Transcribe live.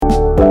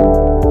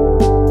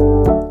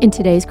In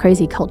today's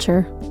crazy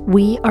culture,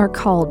 we are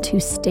called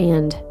to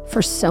stand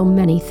for so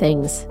many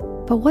things.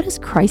 But what does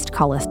Christ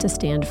call us to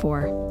stand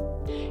for?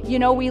 You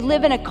know, we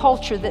live in a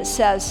culture that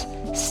says,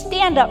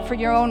 stand up for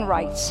your own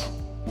rights.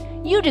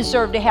 You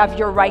deserve to have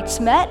your rights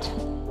met.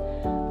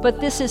 But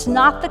this is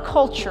not the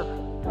culture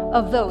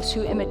of those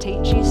who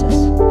imitate Jesus.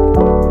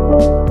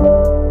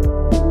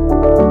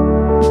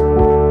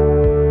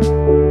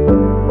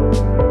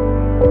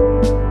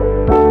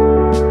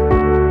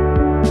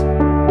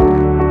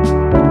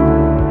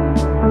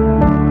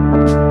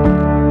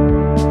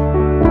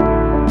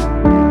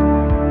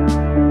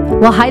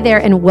 Well, hi there,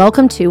 and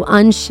welcome to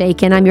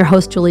Unshaken. I'm your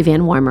host, Julie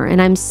Van Warmer,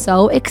 and I'm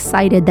so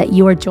excited that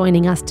you are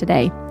joining us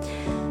today.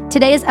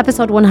 Today is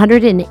episode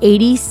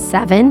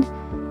 187.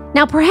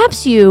 Now,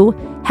 perhaps you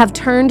have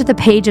turned the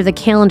page of the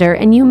calendar,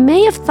 and you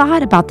may have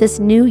thought about this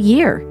new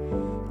year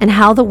and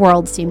how the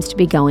world seems to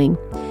be going.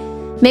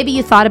 Maybe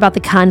you thought about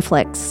the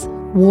conflicts,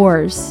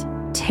 wars,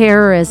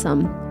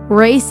 terrorism,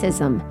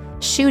 racism,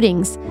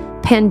 shootings,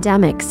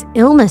 pandemics,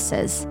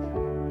 illnesses,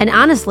 and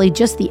honestly,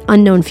 just the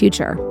unknown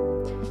future.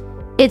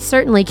 It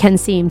certainly can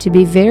seem to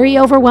be very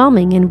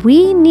overwhelming, and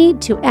we need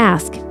to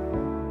ask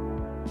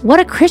what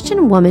a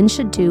Christian woman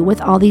should do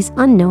with all these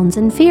unknowns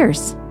and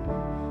fears.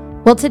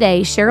 Well,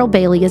 today, Cheryl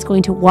Bailey is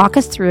going to walk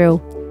us through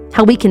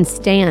how we can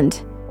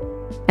stand,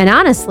 and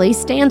honestly,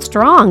 stand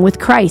strong with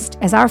Christ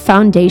as our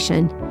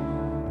foundation.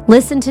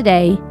 Listen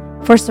today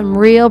for some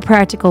real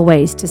practical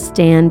ways to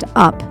stand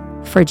up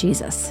for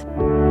Jesus.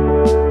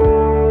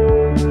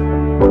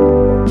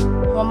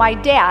 Well, my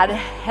dad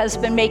has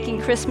been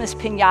making Christmas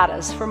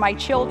piñatas for my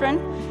children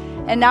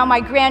and now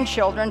my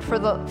grandchildren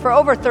for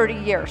over 30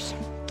 years.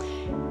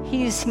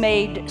 He's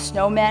made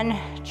snowmen,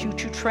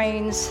 choo-choo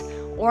trains,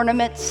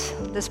 ornaments.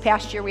 This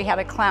past year we had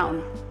a clown.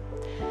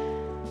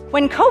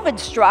 When COVID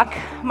struck,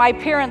 my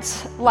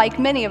parents, like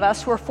many of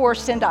us, were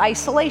forced into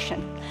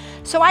isolation.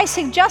 So I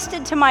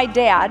suggested to my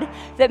dad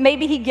that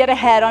maybe he'd get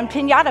ahead on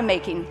piñata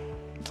making.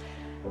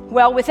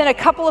 Well, within a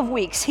couple of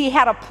weeks, he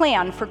had a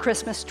plan for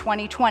Christmas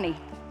 2020.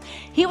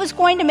 He was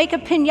going to make a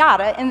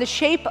piñata in the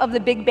shape of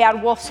the big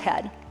bad wolf's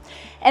head.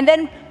 And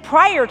then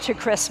prior to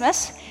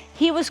Christmas,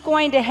 he was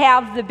going to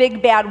have the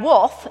big bad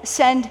wolf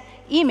send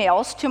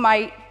emails to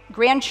my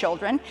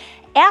grandchildren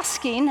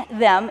asking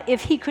them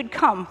if he could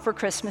come for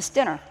Christmas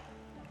dinner.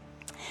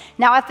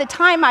 Now, at the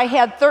time, I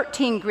had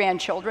 13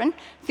 grandchildren.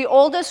 The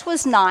oldest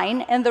was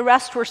 9, and the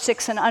rest were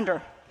 6 and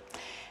under.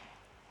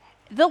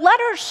 The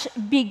letters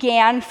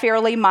began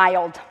fairly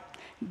mild.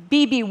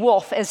 BB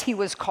Wolf, as he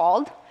was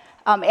called,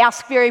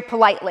 asked very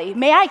politely,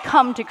 "May I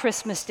come to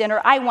Christmas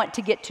dinner? I want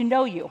to get to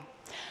know you."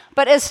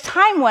 But as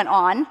time went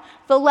on,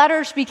 the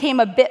letters became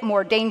a bit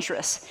more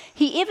dangerous.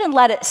 He even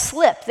let it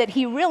slip that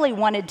he really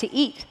wanted to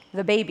eat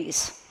the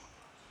babies.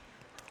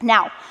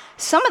 Now,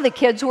 some of the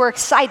kids were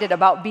excited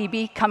about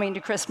BB coming to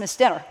Christmas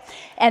dinner,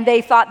 and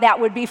they thought that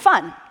would be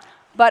fun,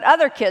 but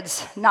other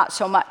kids, not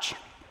so much.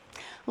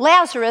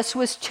 Lazarus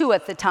was 2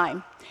 at the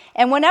time,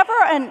 and whenever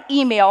an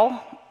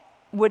email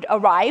would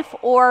arrive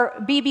or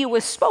BB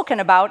was spoken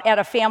about at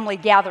a family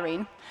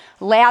gathering,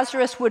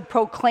 Lazarus would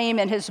proclaim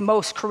in his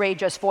most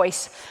courageous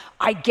voice,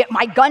 "I get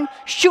my gun,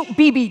 shoot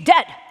BB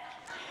dead."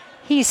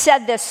 He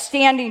said this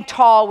standing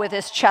tall with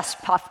his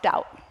chest puffed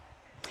out.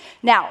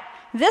 Now,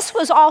 this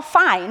was all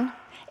fine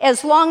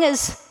as long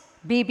as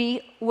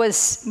BB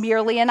was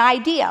merely an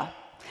idea.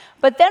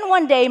 But then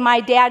one day, my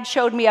dad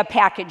showed me a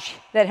package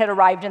that had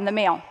arrived in the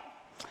mail.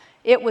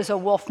 It was a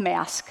wolf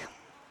mask.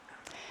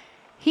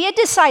 He had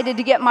decided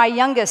to get my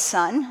youngest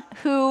son,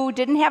 who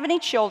didn't have any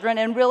children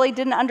and really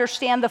didn't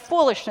understand the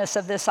foolishness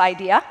of this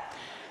idea,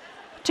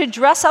 to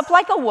dress up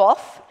like a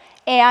wolf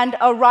and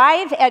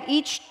arrive at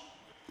each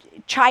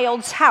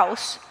child's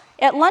house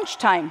at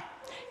lunchtime,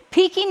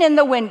 peeking in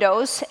the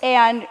windows,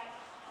 and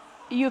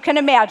you can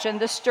imagine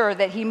the stir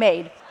that he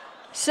made.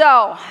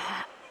 So,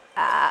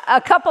 a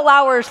couple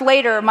hours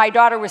later, my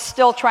daughter was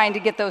still trying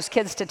to get those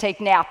kids to take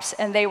naps,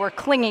 and they were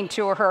clinging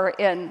to her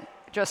in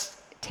just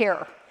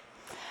terror.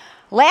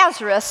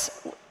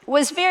 Lazarus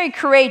was very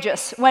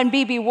courageous when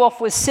BB Wolf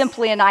was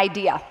simply an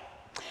idea.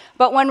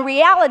 But when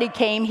reality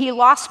came, he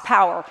lost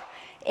power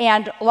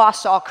and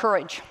lost all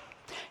courage.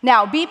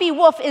 Now, BB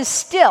Wolf is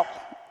still,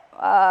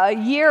 a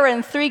year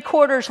and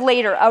 3/4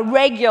 later, a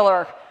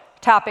regular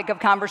topic of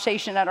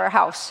conversation at our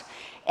house.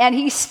 And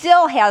he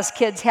still has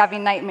kids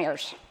having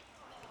nightmares.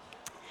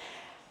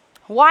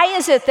 Why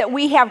is it that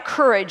we have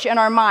courage in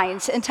our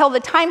minds until the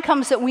time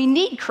comes that we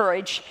need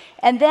courage,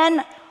 and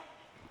then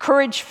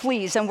courage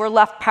flees and we're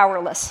left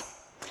powerless?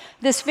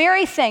 This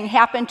very thing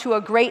happened to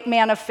a great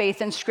man of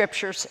faith in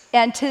scriptures,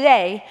 and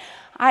today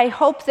I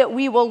hope that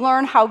we will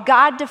learn how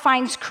God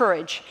defines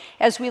courage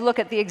as we look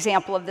at the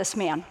example of this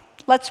man.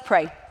 Let's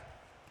pray.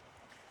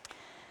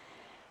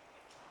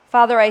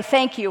 Father, I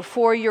thank you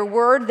for your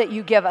word that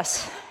you give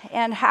us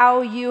and how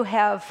you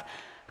have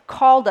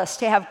called us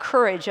to have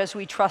courage as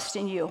we trust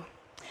in you.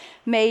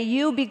 May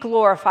you be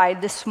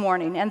glorified this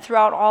morning and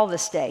throughout all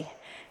this day.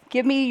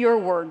 Give me your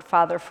word,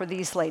 Father, for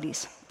these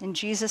ladies. In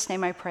Jesus'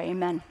 name I pray,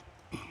 amen.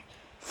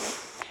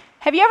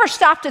 Have you ever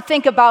stopped to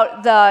think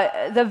about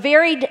the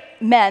varied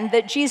men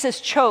that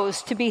Jesus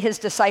chose to be his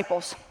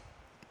disciples?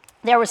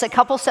 There was a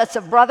couple sets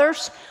of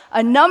brothers,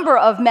 a number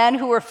of men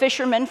who were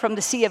fishermen from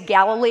the Sea of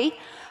Galilee,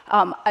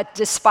 a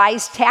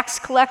despised tax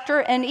collector,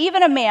 and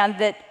even a man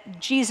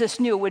that Jesus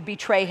knew would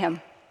betray him.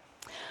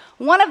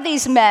 One of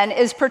these men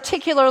is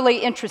particularly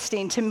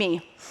interesting to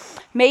me.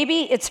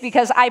 Maybe it's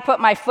because I put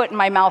my foot in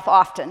my mouth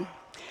often.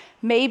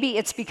 Maybe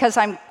it's because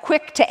I'm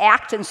quick to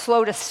act and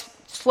slow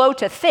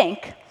to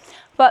think.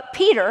 But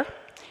Peter,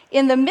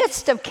 in the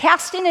midst of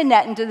casting a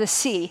net into the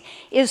sea,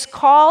 is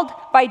called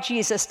by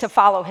Jesus to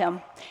follow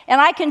him.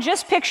 And I can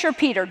just picture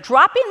Peter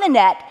dropping the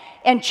net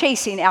and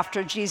chasing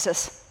after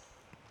Jesus.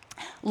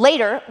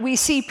 Later, we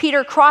see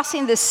Peter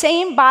crossing the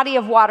same body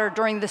of water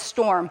during the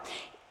storm,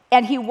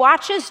 and he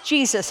watches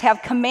Jesus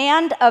have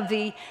command of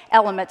the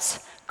elements,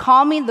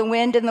 calming the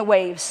wind and the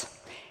waves.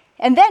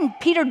 And then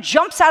Peter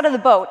jumps out of the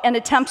boat and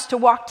attempts to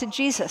walk to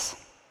Jesus.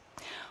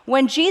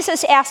 When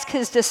Jesus asked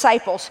his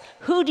disciples,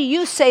 "Who do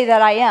you say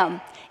that I am?"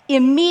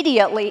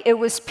 immediately it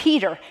was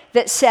Peter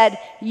that said,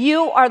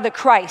 "You are the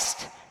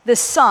Christ, the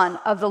Son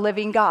of the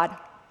living God."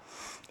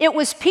 It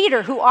was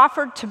Peter who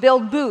offered to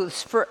build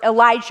booths for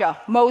Elijah,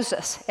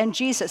 Moses, and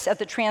Jesus at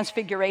the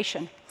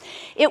Transfiguration.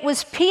 It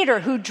was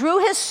Peter who drew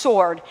his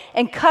sword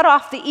and cut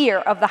off the ear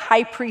of the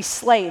high priest's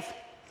slave.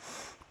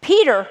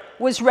 Peter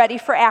was ready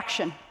for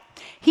action.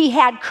 He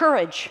had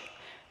courage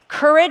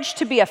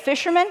to be a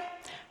fisherman,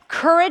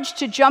 courage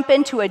to jump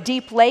into a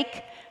deep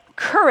lake,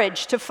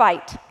 courage to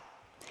fight.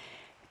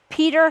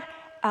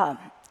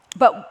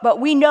 But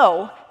we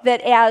know that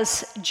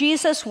as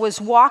Jesus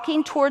was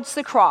walking towards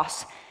the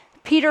cross,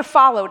 Peter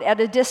followed at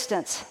a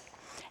distance.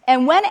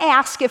 And when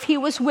asked if he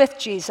was with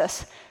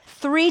Jesus,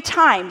 3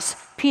 times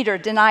Peter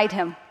denied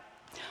him.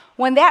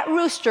 When that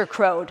rooster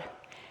crowed,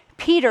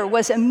 Peter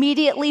was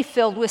immediately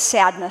filled with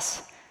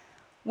sadness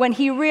when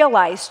he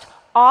realized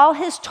all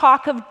his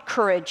talk of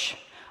courage,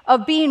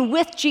 of being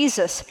with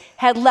Jesus,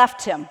 had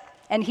left him,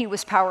 and he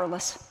was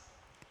powerless.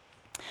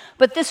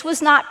 But this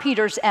was not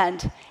Peter's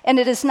end, and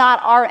it is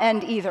not our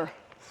end either.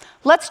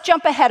 Let's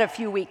jump ahead a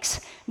few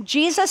weeks.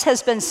 Jesus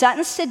has been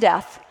sentenced to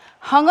death,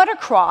 hung on a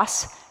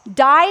cross,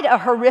 died a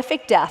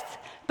horrific death,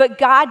 but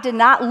God did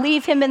not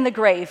leave him in the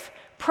grave.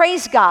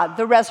 Praise God,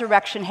 the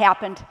resurrection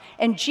happened,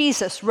 and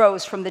Jesus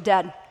rose from the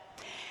dead.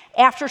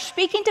 After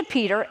speaking to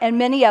Peter and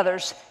many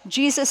others,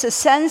 Jesus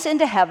ascends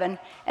into heaven,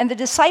 and the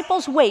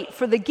disciples wait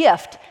for the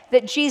gift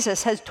that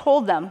Jesus has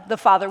told them the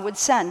Father would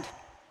send.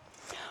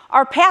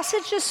 Our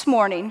passage this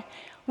morning,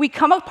 we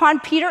come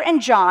upon Peter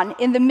and John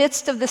in the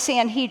midst of the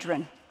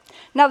Sanhedrin.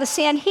 Now, the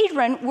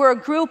Sanhedrin were a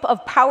group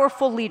of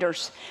powerful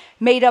leaders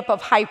made up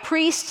of high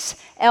priests,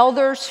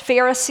 elders,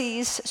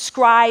 Pharisees,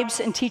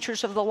 scribes, and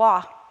teachers of the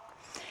law.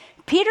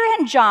 Peter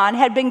and John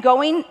had been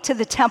going to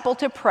the temple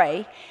to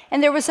pray,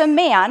 and there was a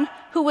man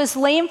who was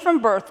lame from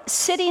birth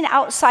sitting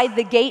outside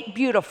the gate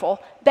beautiful,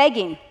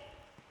 begging.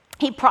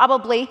 He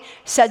probably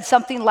said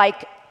something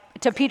like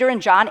to Peter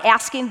and John,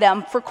 asking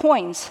them for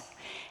coins.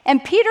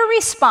 And Peter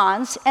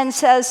responds and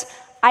says,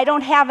 "I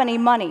don't have any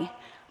money,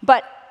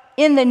 but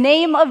in the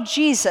name of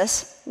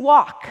Jesus,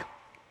 walk."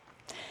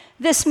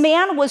 This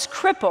man was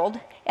crippled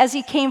as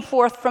he came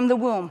forth from the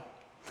womb.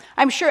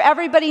 I'm sure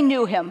everybody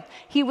knew him.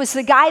 He was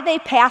the guy they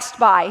passed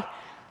by,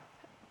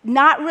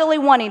 not really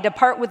wanting to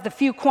part with the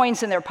few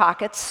coins in their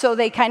pockets, so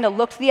they kind of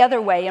looked the other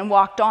way and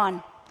walked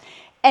on.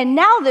 And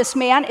now this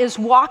man is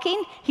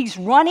walking, he's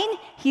running,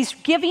 he's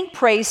giving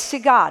praise to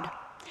God.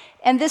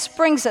 And this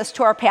brings us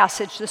to our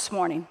passage this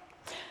morning.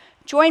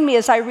 Join me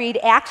as I read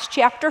Acts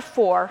chapter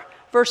 4,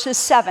 verses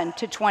 7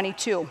 to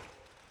 22.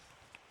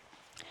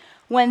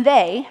 When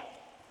they,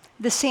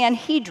 the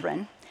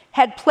Sanhedrin,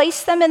 had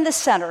placed them in the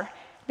center,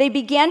 they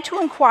began to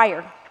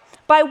inquire,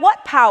 "By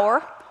what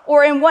power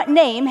or in what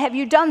name have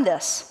you done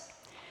this?"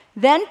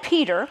 Then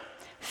Peter,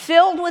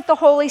 filled with the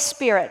Holy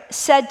Spirit,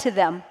 said to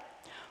them,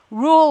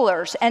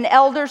 "Rulers and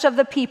elders of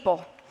the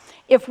people,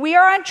 if we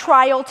are on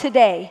trial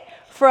today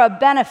for a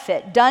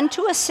benefit done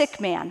to a sick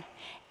man,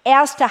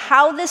 as to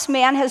how this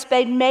man has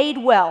been made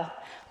well,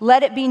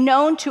 let it be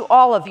known to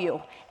all of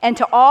you and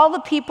to all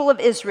the people of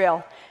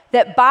Israel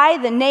that by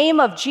the name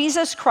of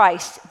Jesus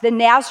Christ, the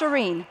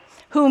Nazarene,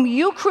 whom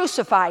you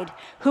crucified,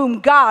 whom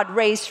God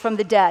raised from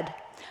the dead,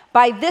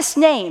 by this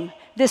name,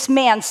 this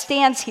man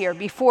stands here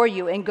before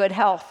you in good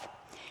health.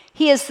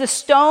 He is the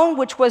stone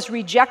which was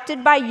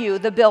rejected by you,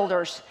 the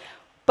builders,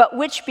 but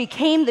which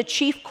became the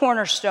chief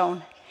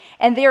cornerstone.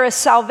 And there is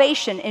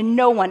salvation in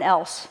no one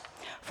else.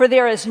 For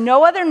there is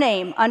no other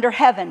name under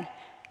heaven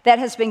that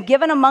has been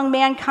given among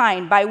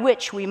mankind by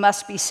which we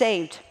must be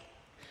saved."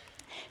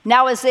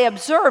 Now, as they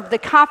observed the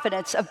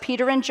confidence of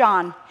Peter and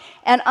John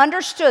and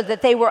understood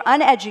that they were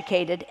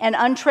uneducated and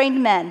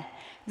untrained men,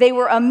 they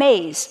were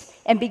amazed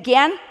and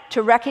began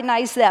to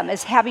recognize them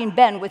as having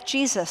been with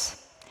Jesus.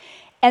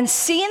 And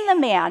seeing the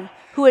man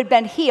who had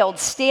been healed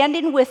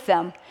standing with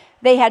them,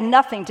 they had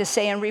nothing to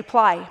say in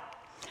reply.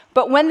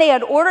 But when they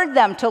had ordered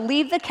them to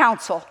leave the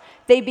council,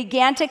 they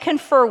began to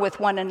confer with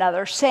one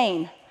another,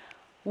 saying,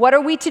 "What are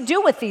we to do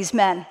with these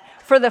men?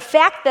 for the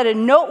fact that a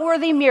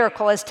noteworthy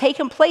miracle has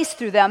taken place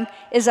through them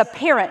is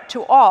apparent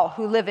to all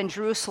who live in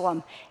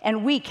Jerusalem,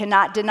 and we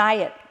cannot deny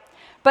it.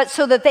 But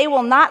so that they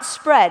will not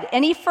spread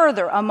any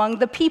further among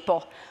the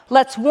people,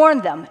 let's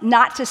warn them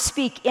not to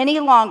speak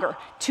any longer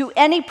to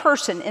any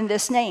person in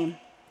this name."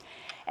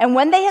 And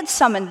when they had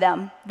summoned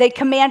them, they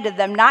commanded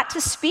them not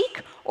to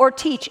speak or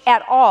teach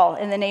at all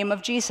in the name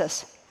of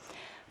Jesus.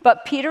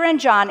 But Peter and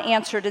John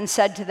answered and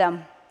said to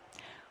them,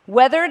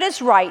 "Whether it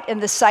is right in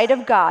the sight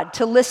of God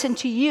to listen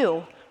to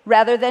you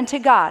rather than to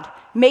God,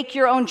 make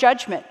your own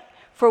judgment,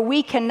 for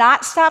we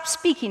cannot stop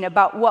speaking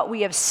about what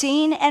we have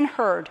seen and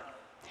heard."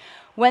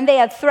 When they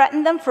had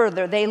threatened them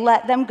further, they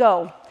let them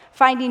go,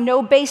 finding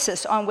no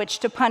basis on which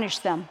to punish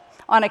them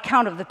on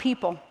account of the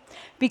people,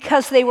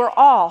 because they were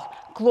all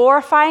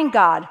glorifying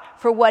God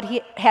for what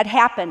had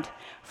happened.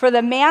 For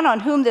the man on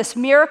whom this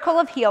miracle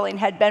of healing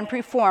had been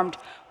performed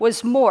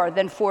was more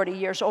than 40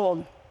 years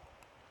old.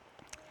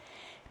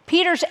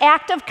 Peter's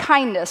act of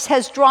kindness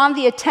has drawn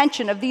the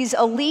attention of these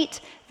elite,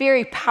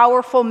 very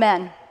powerful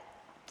men.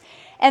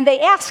 And they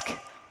ask,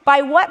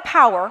 "By what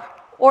power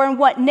or in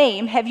what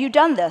name have you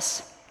done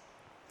this?"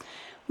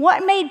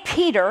 What made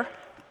Peter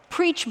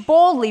preach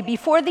boldly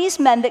before these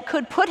men that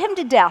could put him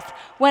to death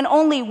when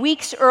only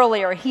weeks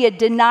earlier he had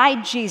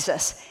denied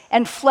Jesus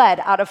and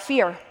fled out of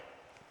fear?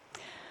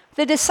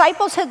 The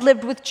disciples had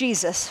lived with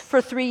Jesus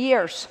for 3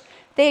 years.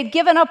 They had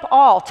given up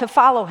all to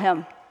follow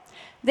him.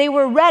 They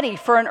were ready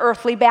for an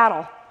earthly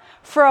battle,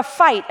 for a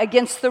fight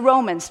against the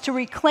Romans to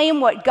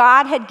reclaim what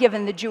God had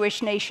given the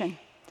Jewish nation.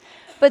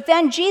 But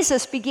then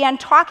Jesus began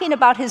talking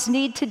about his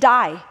need to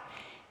die,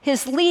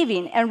 his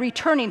leaving and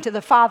returning to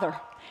the Father.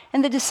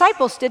 And the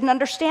disciples didn't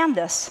understand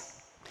this.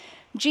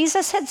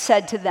 Jesus had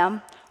said to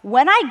them,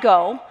 "When I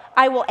go,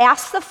 I will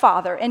ask the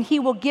Father, and he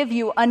will give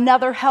you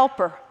another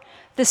helper,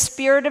 the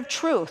Spirit of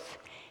truth.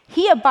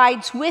 He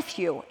abides with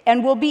you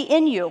and will be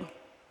in you."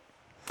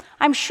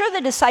 I'm sure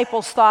the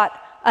disciples thought,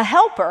 "A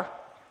helper?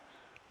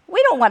 We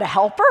don't want a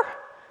helper.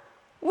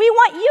 We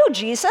want you,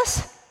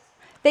 Jesus."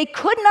 They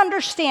couldn't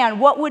understand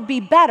what would be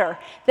better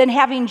than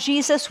having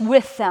Jesus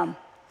with them.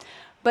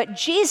 But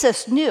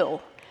Jesus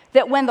knew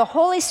that when the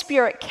Holy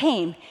Spirit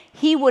came,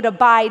 he would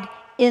abide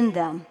in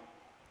them.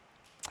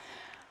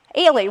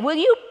 Ailey, will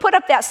you put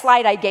up that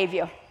slide I gave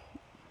you?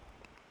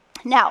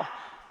 Now,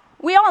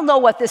 we all know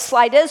what this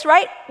slide is,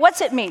 right?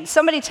 What's it mean?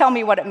 Somebody tell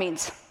me what it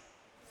means.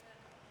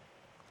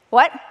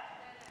 What?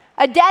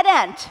 A dead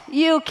end.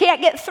 You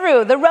can't get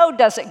through. The road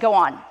doesn't go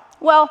on.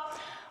 Well,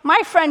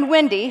 my friend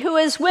Wendy, who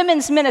is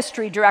women's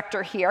ministry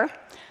director here,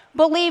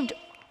 believed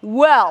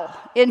well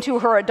into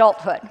her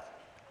adulthood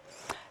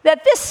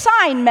that this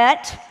sign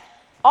meant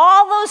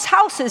all those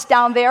houses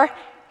down there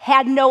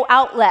had no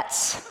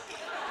outlets.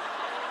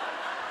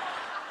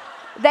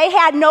 They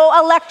had no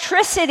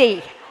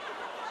electricity.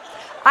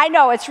 I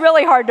know, it's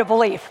really hard to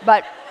believe,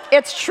 but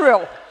it's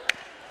true.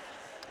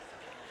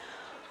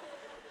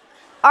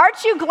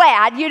 Aren't you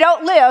glad you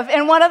don't live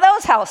in one of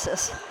those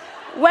houses?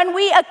 When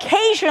we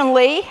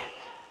occasionally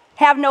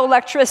have no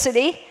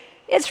electricity,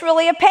 it's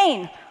really a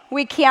pain.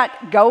 We can't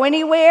go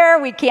anywhere,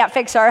 we can't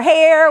fix our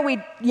hair, we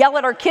yell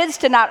at our kids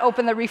to not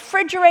open the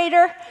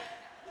refrigerator.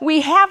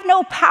 We have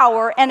no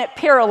power, and it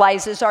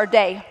paralyzes our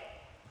day.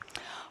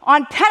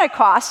 On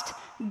Pentecost,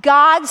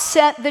 God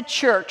sent the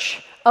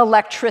church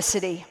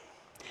electricity.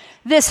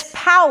 This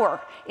power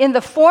in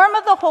the form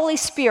of the Holy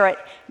Spirit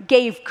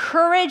gave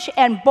courage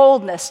and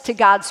boldness to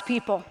God's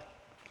people.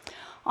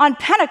 On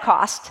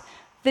Pentecost,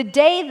 the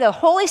day the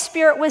Holy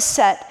Spirit was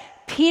sent,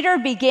 Peter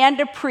began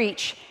to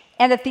preach,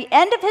 and at the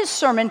end of his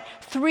sermon,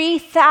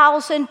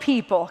 3,000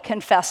 people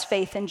confessed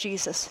faith in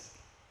Jesus.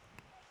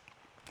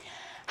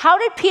 How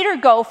did Peter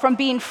go from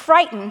being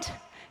frightened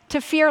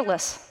to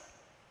fearless?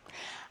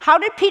 How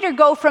did Peter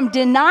go from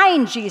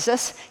denying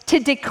Jesus to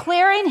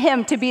declaring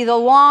him to be the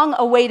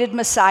long-awaited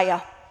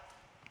Messiah?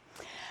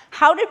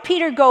 How did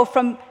Peter go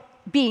from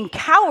being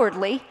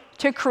cowardly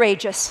to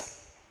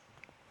courageous?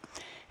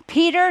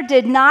 Peter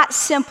did not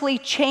simply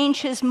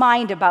change his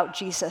mind about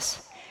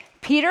Jesus.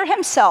 Peter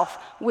himself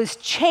was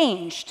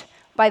changed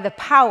by the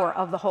power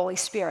of the Holy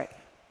Spirit.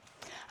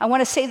 I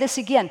want to say this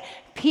again.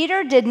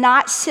 Peter did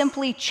not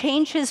simply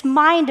change his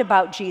mind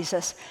about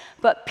Jesus,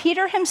 but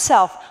Peter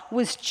himself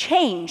was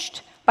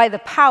changed by the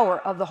power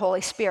of the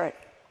Holy Spirit.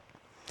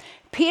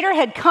 Peter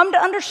had come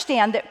to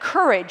understand that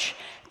courage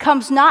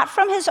comes not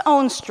from his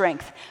own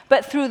strength,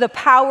 but through the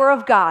power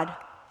of God.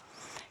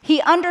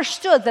 He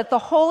understood that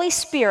the Holy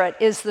Spirit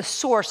is the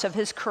source of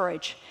his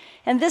courage.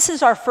 And this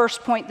is our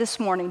first point this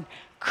morning.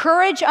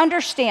 Courage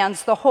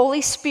understands the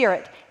Holy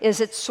Spirit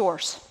is its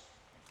source.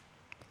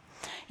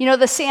 You know,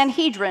 the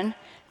Sanhedrin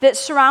that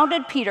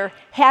surrounded Peter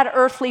had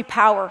earthly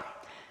power.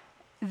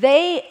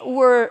 They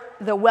were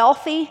the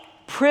wealthy,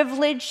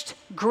 privileged,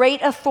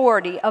 great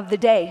authority of the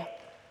day.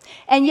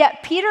 And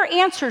yet Peter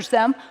answers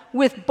them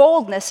with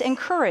boldness and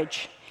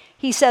courage.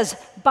 He says,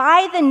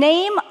 "By the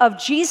name of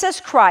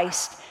Jesus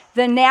Christ,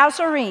 the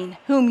Nazarene,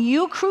 whom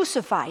you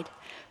crucified,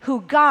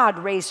 who God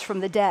raised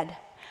from the dead.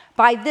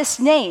 By this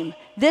name,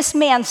 this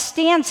man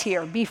stands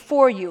here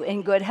before you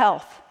in good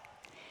health."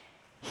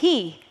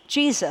 He,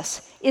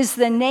 Jesus, is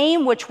the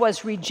name which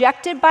was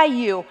rejected by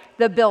you,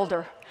 the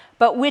builder,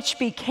 but which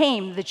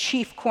became the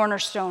chief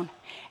cornerstone.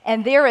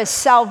 And there is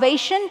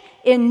salvation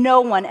in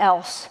no one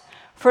else,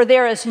 for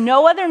there is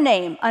no other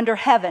name under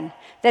heaven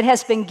that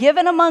has been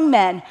given among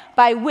men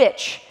by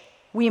which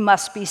we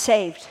must be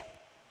saved.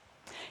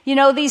 You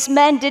know, these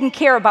men didn't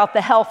care about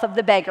the health of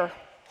the beggar.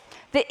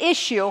 The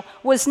issue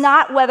was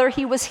not whether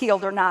he was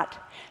healed or not.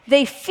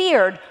 They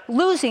feared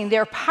losing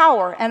their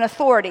power and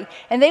authority,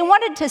 and they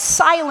wanted to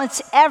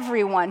silence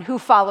everyone who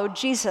followed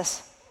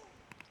Jesus.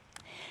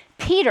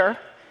 Peter,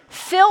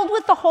 filled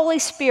with the Holy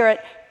Spirit,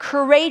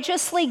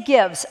 courageously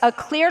gives a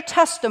clear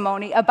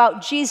testimony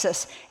about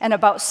Jesus and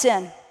about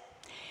sin.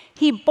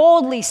 He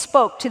boldly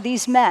spoke to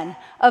these men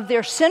of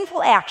their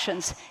sinful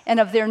actions and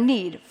of their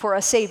need for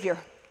a Savior.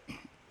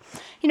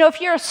 You know,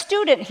 if you're a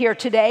student here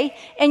today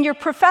and your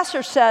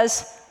professor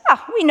says,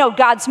 we know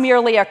God's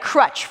merely a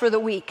crutch for the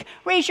weak,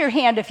 raise your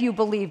hand if you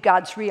believe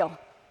God's real.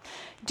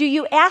 Do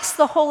you ask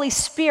the Holy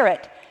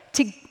Spirit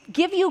to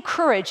give you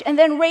courage and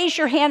then raise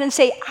your hand and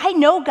say, I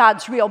know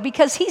God's real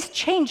because he's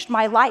changed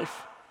my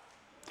life?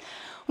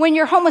 When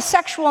your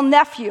homosexual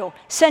nephew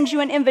sends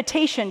you an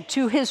invitation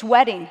to his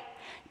wedding,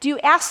 do you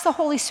ask the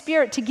Holy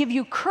Spirit to give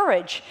you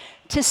courage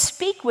to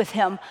speak with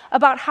him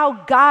about how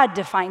God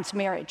defines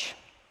marriage?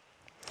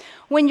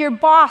 When your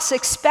boss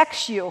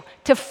expects you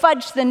to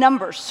fudge the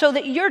numbers so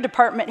that your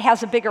department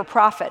has a bigger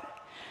profit,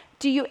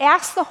 do you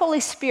ask the Holy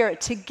Spirit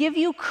to give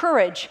you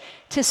courage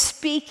to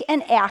speak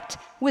and act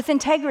with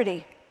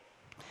integrity?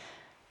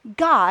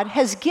 God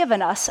has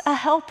given us a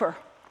helper.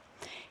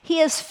 He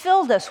has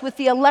filled us with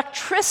the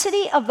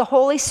electricity of the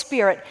Holy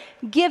Spirit,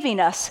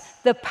 giving us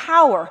the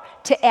power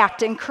to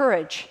act in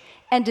courage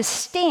and to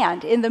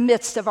stand in the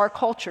midst of our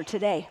culture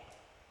today.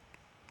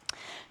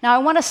 Now, I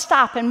want to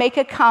stop and make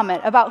a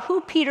comment about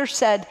who Peter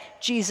said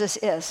Jesus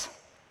is.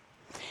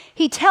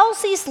 He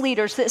tells these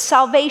leaders that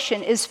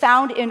salvation is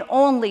found in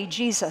only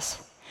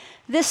Jesus.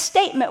 This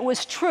statement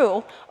was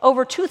true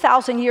over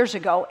 2,000 years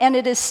ago, and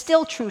it is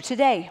still true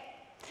today.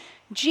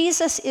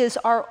 Jesus is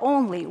our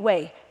only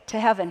way to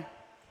heaven.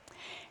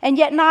 And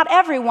yet not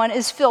everyone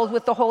is filled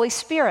with the Holy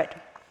Spirit.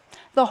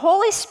 The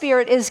Holy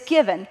Spirit is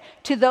given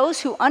to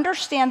those who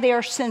understand they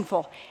are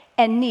sinful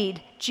and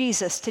need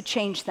Jesus to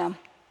change them.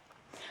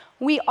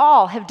 We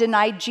all have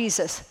denied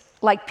Jesus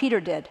like Peter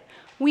did.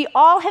 We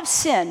all have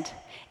sinned,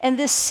 and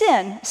this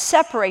sin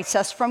separates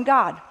us from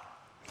God.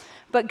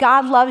 But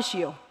God loves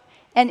you,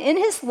 and in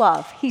his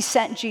love, he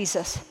sent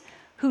Jesus,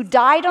 who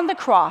died on the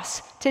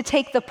cross to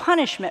take the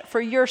punishment for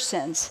your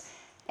sins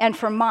and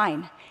for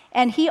mine.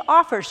 And he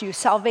offers you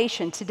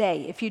salvation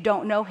today if you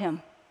don't know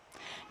him.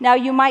 Now,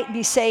 you might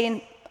be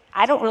saying,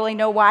 I don't really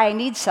know why I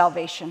need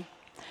salvation.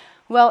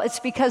 Well, it's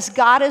because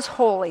God is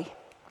holy,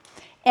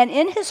 and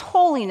in his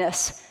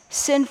holiness,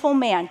 sinful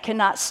man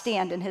cannot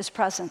stand in his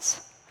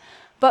presence.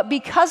 But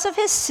because of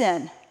his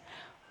sin,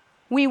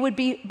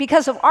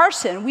 because of our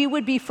sin, we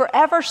would be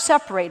forever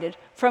separated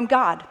from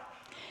God.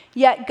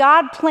 Yet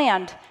God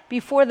planned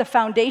before the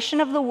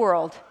foundation of the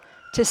world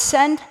to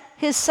send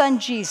his son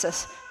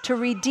Jesus to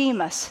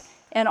redeem us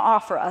and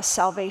offer us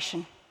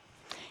salvation.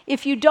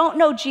 If you don't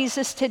know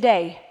Jesus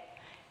today,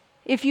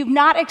 if you've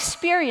not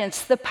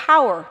experienced the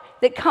power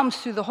that comes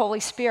through the Holy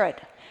Spirit,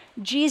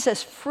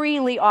 Jesus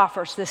freely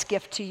offers this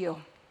gift to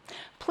you.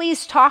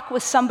 Please talk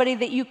with somebody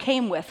that you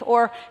came with,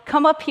 or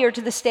come up here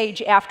to the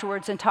stage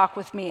afterwards and talk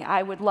with me.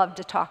 I would love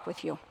to talk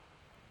with you.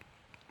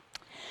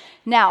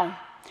 Now,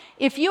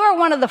 if you are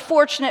one of the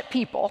fortunate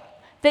people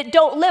that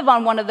don't live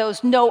on one of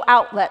those no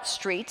outlet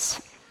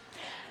streets,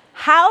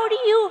 how do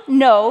you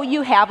know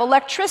you have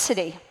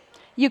electricity?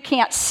 You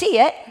can't see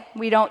it,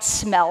 we don't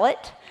smell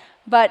it,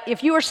 but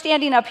if you were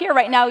standing up here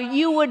right now,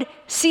 you would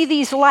see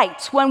these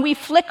lights. When we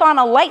flick on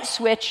a light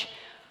switch,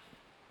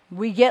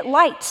 we get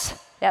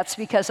lights. That's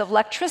because of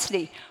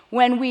electricity.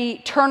 When we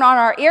turn on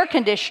our air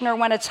conditioner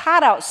when it's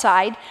hot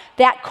outside,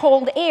 that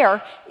cold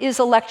air is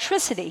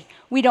electricity.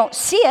 We don't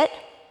see it,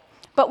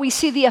 but we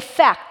see the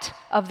effect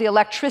of the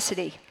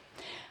electricity.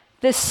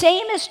 The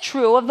same is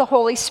true of the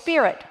Holy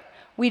Spirit.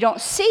 We don't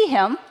see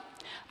him,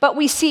 but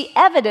we see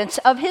evidence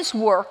of his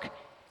work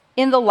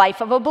in the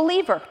life of a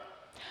believer.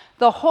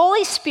 The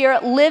Holy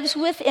Spirit lives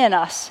within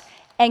us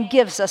and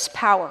gives us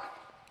power.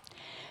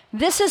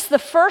 This is the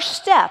first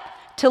step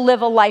to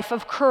live a life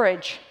of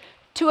courage,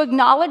 to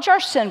acknowledge our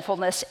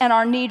sinfulness and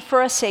our need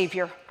for a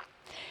Savior.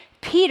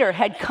 Peter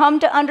had come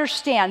to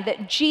understand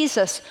that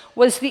Jesus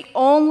was the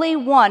only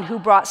one who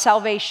brought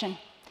salvation.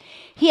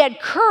 He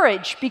had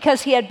courage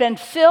because he had been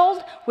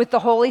filled with the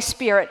Holy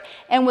Spirit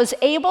and was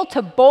able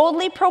to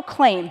boldly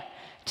proclaim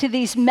to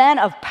these men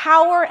of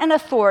power and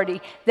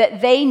authority that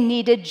they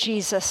needed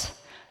Jesus,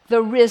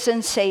 the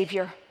risen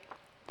Savior.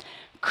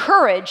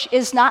 Courage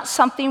is not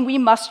something we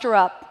muster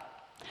up.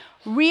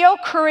 Real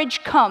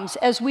courage comes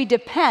as we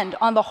depend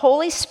on the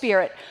Holy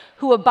Spirit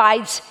who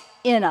abides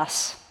in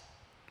us.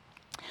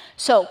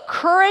 So,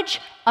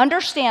 courage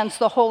understands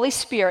the Holy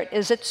Spirit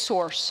is its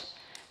source.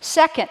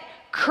 Second,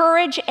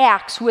 courage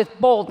acts with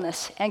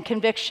boldness and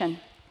conviction.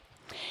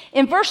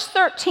 In verse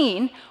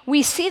 13,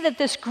 we see that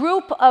this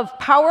group of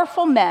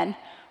powerful men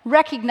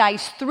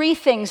recognize three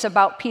things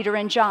about Peter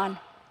and John.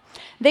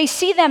 They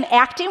see them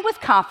acting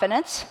with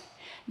confidence,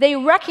 they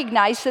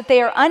recognize that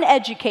they are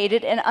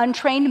uneducated and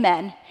untrained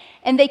men,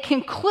 and they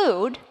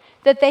conclude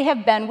that they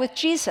have been with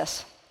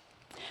Jesus.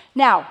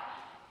 Now,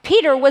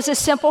 Peter was a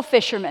simple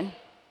fisherman,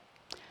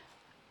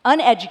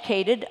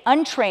 uneducated,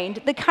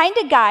 untrained, the kind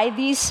of guy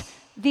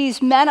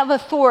these men of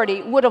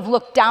authority would have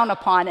looked down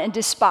upon and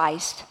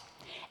despised.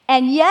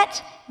 And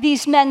yet,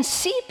 these men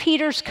see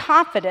Peter's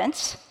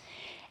confidence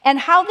and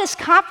how this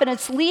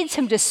confidence leads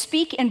him to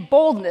speak in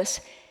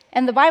boldness,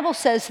 and the Bible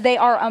says they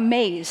are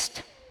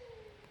amazed.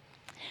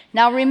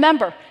 Now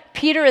remember,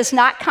 Peter is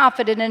not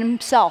confident in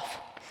himself.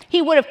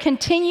 He would have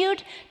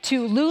continued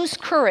to lose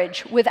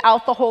courage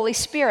without the Holy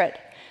Spirit.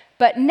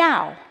 But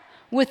now,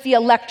 with the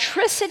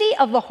electricity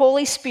of the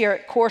Holy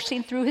Spirit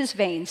coursing through his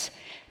veins,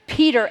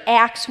 Peter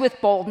acts with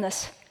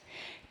boldness.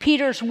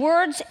 Peter's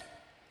words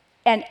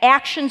and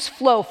actions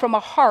flow from a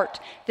heart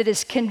that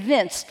is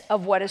convinced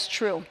of what is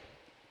true.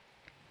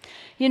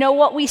 You know,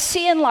 what we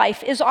see in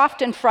life is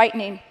often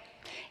frightening,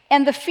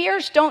 and the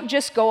fears don't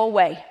just go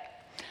away,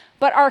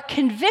 but our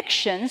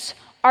convictions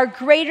are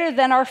greater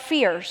than our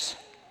fears.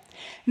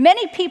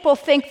 Many people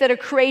think that a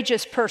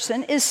courageous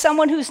person is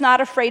someone who's not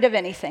afraid of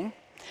anything,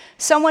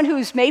 someone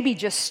who's maybe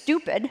just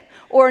stupid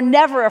or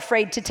never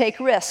afraid to take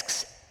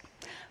risks.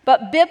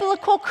 But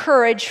biblical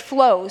courage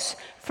flows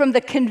from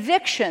the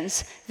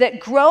convictions that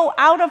grow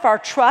out of our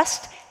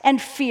trust and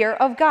fear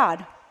of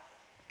God.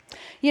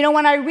 You know,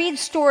 when I read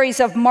stories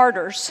of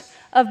martyrs,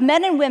 of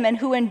men and women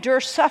who endure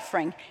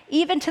suffering,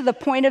 even to the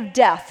point of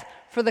death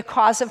for the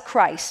cause of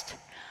Christ,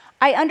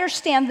 I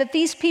understand that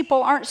these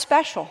people aren't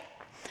special.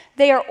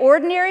 They are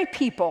ordinary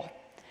people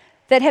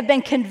that have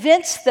been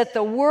convinced that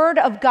the Word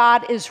of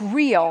God is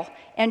real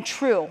and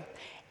true,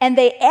 and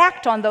they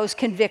act on those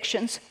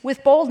convictions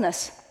with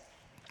boldness.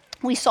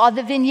 We saw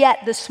the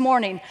vignette this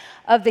morning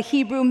of the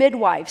Hebrew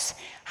midwives,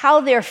 how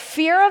their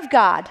fear of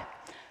God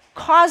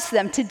caused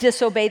them to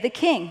disobey the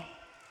king.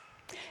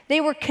 They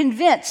were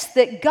convinced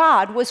that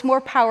God was more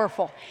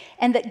powerful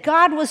and that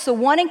God was the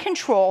one in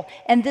control,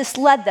 and this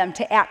led them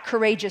to act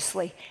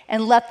courageously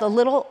and let the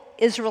little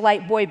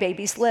Israelite boy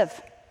babies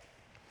live.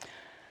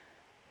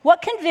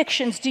 What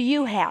convictions do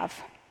you have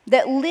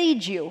that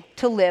lead you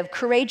to live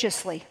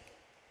courageously?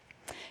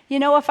 You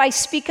know, if I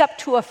speak up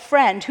to a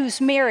friend who's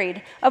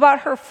married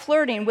about her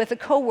flirting with a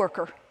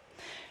coworker,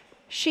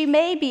 she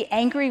may be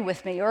angry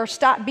with me or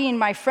stop being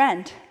my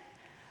friend.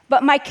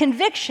 But my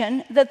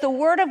conviction that the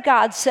Word of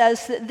God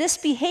says that this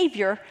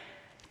behavior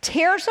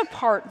tears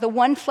apart the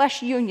one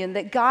flesh union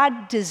that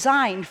God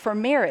designed for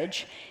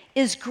marriage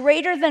is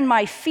greater than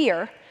my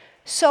fear,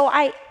 so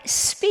I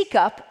speak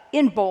up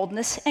in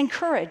boldness and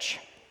courage.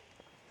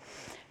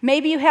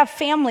 Maybe you have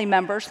family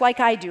members like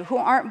I do who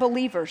aren't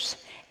believers,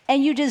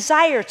 and you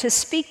desire to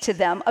speak to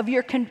them of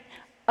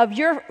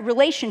your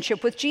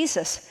relationship with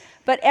Jesus,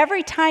 but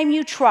every time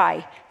you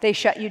try, they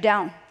shut you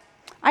down.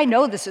 I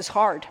know this is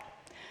hard,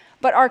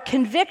 but our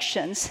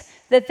convictions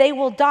that they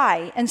will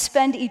die and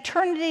spend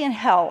eternity in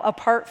hell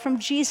apart from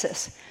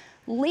Jesus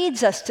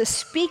leads us to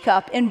speak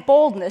up in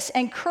boldness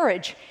and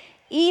courage,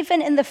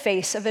 even in the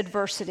face of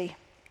adversity.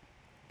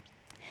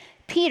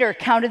 Peter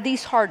counted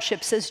these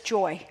hardships as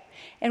joy,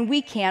 and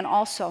we can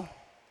also.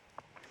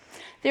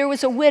 There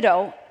was a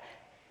widow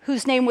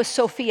whose name was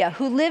Sophia,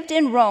 who lived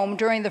in Rome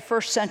during the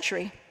first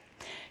century.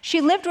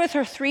 She lived with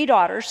her 3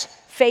 daughters,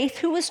 Faith,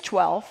 who was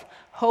 12,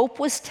 Hope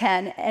was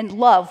 10, and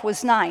Love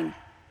was 9.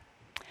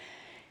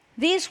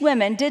 These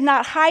women did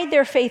not hide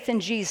their faith in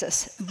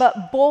Jesus,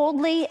 but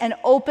boldly and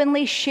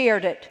openly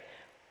shared it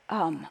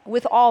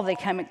with all they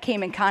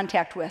came in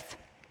contact with.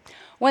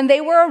 When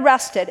they were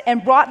arrested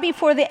and brought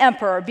before the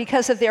emperor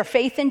because of their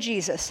faith in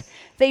Jesus,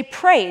 they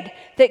prayed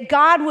that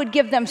God would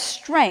give them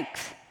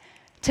strength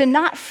to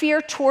not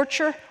fear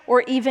torture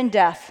or even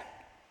death.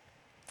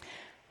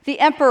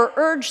 The emperor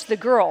urged the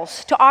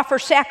girls to offer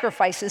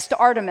sacrifices to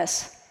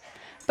Artemis,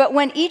 but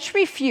when each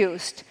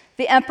refused,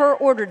 the emperor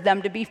ordered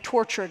them to be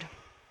tortured.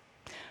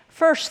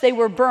 First, they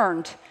were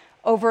burned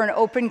over an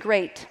open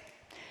grate.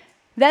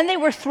 Then they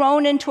were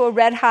thrown into a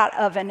red-hot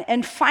oven,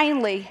 and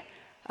finally,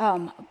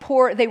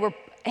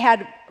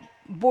 had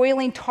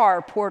boiling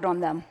tar poured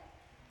on them.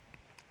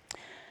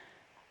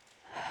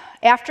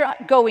 After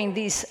undergoing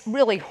these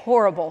really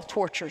horrible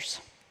tortures,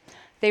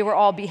 they were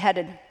all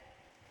beheaded.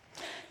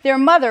 Their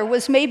mother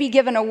was maybe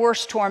given a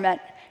worse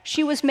torment.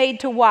 She was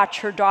made to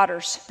watch her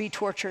daughters be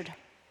tortured.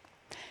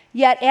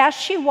 Yet as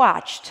she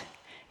watched,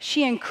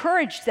 she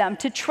encouraged them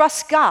to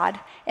trust God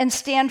and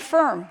stand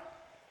firm.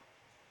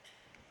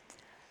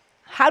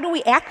 How do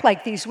we act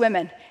like these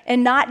women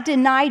and not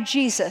deny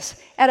Jesus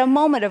at a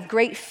moment of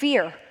great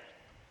fear?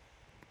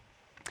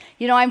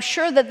 You know, I'm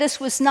sure that this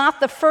was not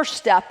the first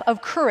step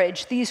of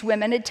courage these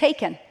women had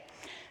taken.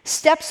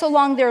 Steps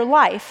along their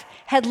life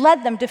had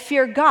led them to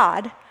fear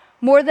God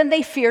more than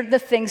they feared the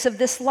things of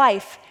this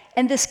life,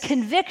 and this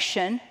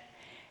conviction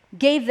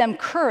gave them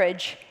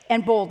courage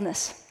and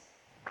boldness.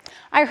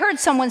 I heard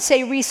someone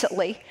say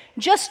recently,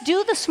 just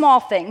do the small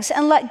things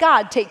and let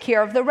God take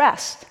care of the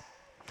rest.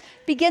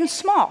 Begin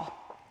small.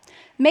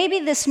 Maybe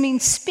this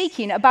means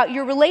speaking about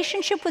your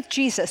relationship with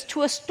Jesus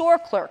to a store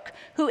clerk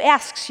who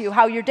asks you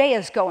how your day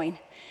is going.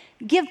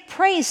 Give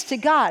praise to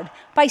God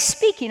by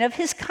speaking of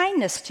his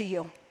kindness to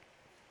you.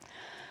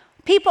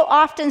 People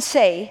often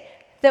say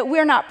that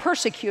we're not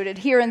persecuted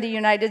here in the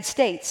United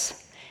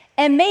States.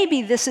 And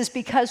maybe this is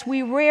because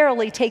we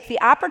rarely take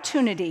the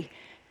opportunity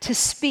to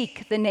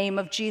speak the name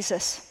of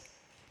Jesus.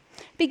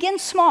 Begin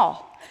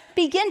small.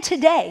 Begin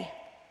today.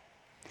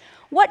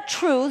 What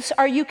truths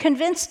are you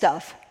convinced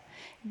of?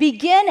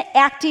 Begin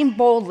acting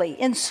boldly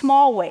in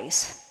small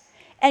ways,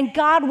 and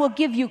God will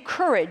give you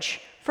courage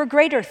for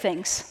greater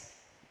things.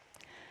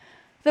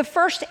 The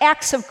first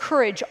acts of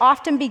courage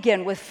often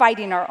begin with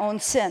fighting our own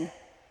sin.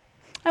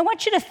 I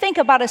want you to think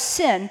about a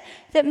sin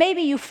that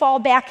maybe you fall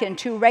back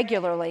into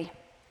regularly.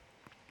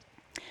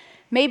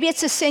 Maybe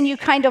it's a sin you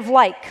kind of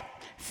like,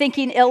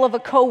 thinking ill of a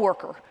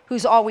coworker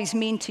who's always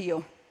mean to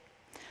you,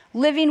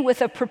 living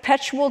with a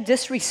perpetual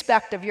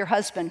disrespect of your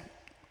husband.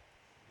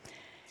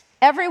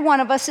 Every one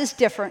of us is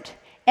different,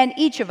 and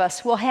each of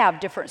us will have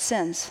different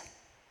sins.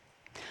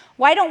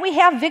 Why don't we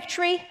have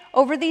victory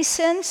over these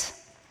sins?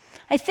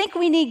 I think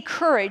we need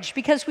courage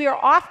because we are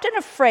often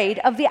afraid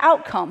of the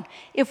outcome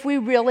if we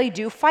really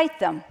do fight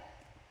them.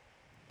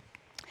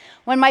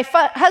 When my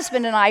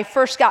husband and I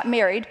first got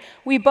married,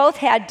 we both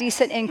had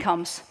decent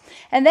incomes.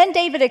 And then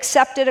David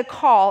accepted a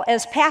call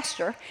as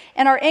pastor,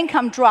 and our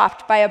income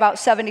dropped by about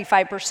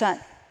 75%.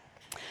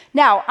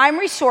 Now, I'm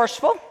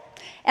resourceful,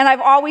 and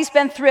I've always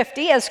been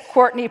thrifty, as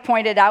Courtney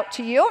pointed out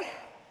to you.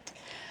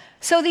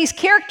 So these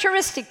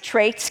characteristic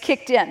traits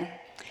kicked in.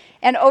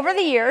 And over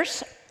the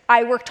years,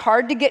 I worked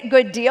hard to get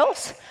good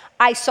deals.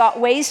 I sought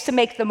ways to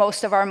make the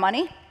most of our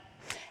money.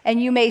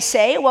 And you may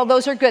say, well,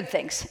 those are good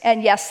things.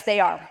 And yes,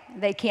 they are.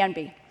 They can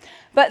be.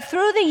 But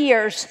through the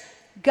years,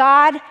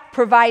 God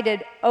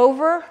provided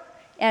over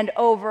and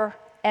over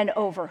and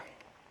over.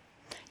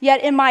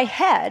 Yet in my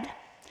head,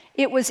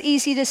 it was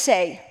easy to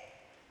say,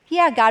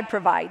 yeah, God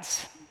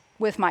provides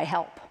with my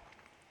help.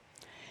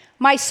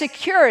 My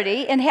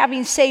security in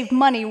having saved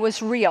money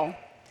was real,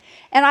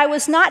 and I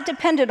was not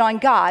dependent on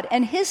God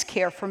and his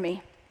care for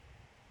me.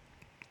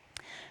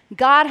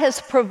 God has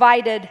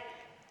provided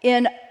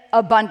in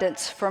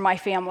abundance for my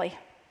family,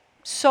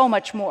 so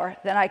much more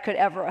than I could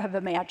ever have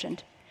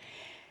imagined.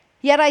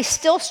 Yet I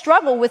still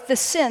struggle with the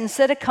sins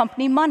that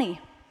accompany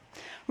money.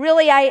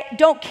 Really, I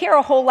don't care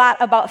a whole lot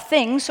about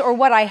things or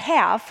what I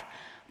have,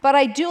 but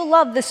I do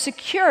love the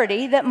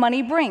security that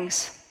money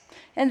brings.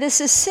 And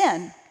this is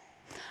sin.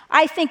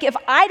 I think if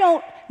I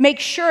don't make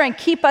sure and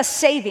keep us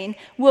saving,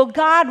 will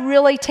God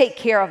really take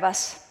care of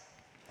us?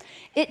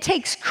 It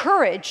takes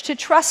courage to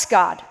trust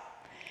God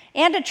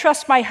and to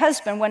trust my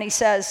husband when he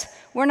says,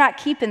 we're not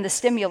keeping the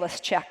stimulus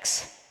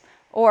checks,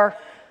 or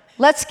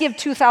let's give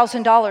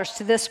 $2,000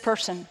 to this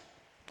person.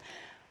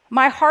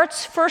 My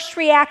heart's first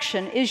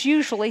reaction is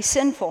usually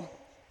sinful.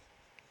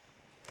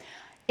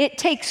 It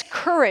takes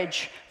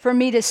courage for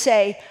me to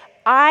say,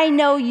 I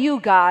know you,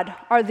 God,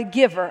 are the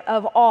giver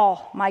of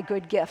all my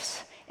good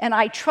gifts, and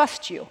I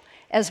trust you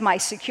as my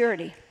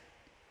security.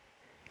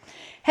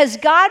 Has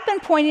God been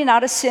pointing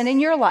out a sin in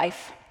your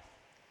life?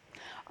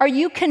 Are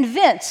you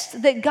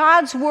convinced that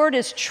God's word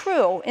is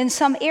true in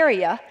some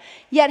area,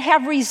 yet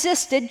have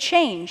resisted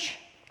change?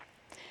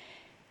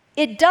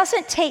 It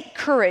doesn't take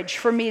courage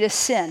for me to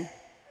sin.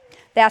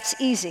 That's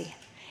easy.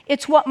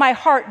 It's what my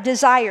heart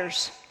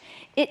desires.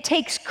 It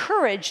takes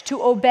courage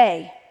to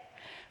obey.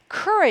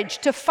 Courage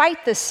to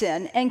fight the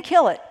sin and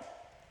kill it.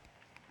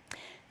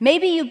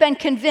 Maybe you've been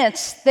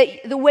convinced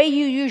that the way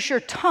you use your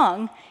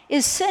tongue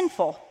is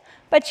sinful,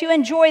 but you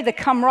enjoy the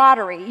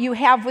camaraderie you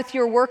have with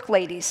your work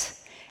ladies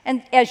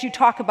and as you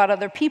talk about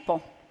other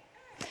people.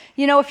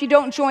 You know, if you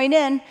don't join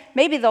in,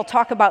 maybe they'll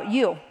talk about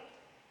you.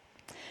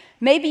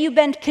 Maybe you've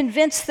been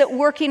convinced that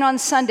working on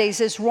Sundays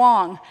is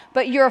wrong,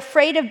 but you're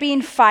afraid of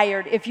being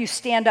fired if you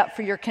stand up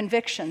for your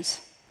convictions.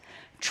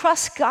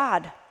 Trust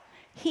God.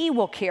 He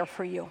will care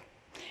for you.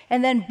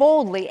 And then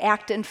boldly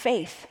act in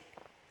faith.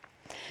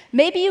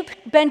 Maybe you've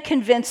been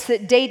convinced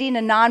that dating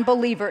a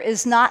non-believer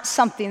is not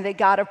something that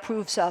God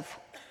approves of,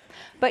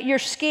 but you're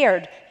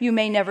scared you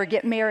may never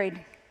get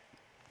married.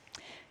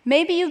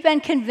 Maybe you've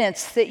been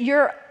convinced that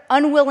your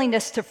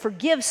unwillingness to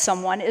forgive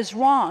someone is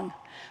wrong,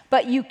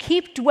 but you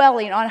keep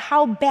dwelling on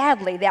how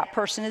badly that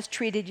person has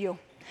treated you.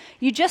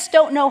 You just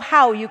don't know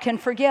how you can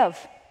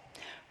forgive.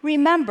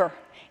 Remember,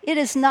 it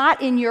is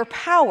not in your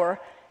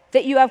power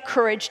that you have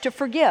courage to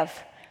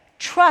forgive.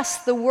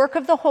 Trust the work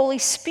of the Holy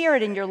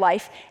Spirit in your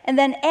life and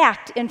then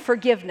act in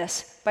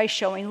forgiveness by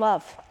showing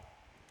love.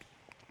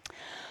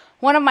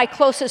 One of my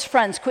closest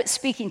friends quit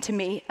speaking to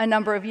me a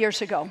number of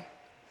years ago,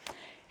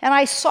 and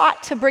I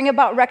sought to bring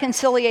about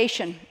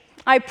reconciliation.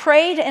 I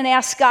prayed and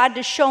asked God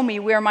to show me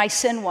where my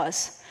sin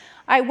was.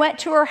 I went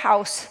to her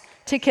house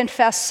to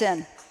confess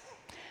sin,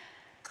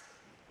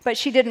 but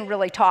she didn't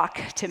really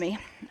talk to me.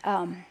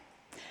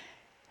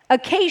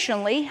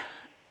 Occasionally,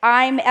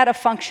 I'm at a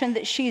function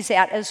that she's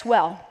at as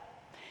well.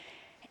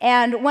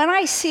 And when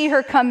I see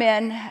her come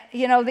in,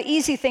 the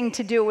easy thing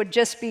to do would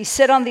just be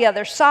sit on the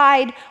other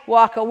side,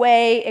 walk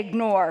away,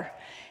 ignore.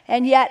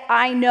 And yet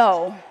I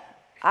know,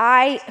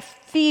 I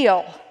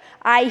feel,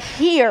 I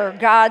hear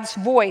God's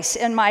voice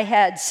in my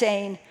head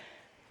saying,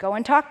 go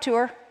and talk to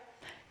her.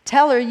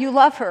 Tell her you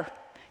love her.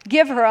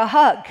 Give her a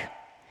hug.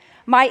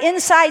 My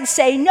insides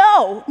say,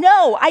 no,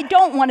 I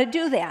don't want to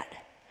do that.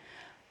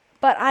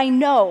 But I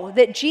know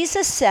that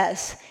Jesus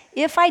says,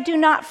 if I do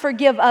not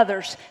forgive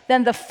others,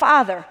 then the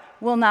Father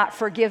will not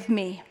forgive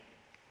me.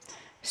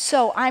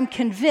 So I'm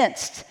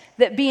convinced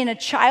that being a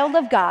child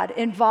of God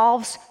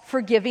involves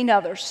forgiving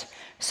others.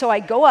 So I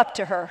go up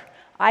to her,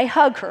 I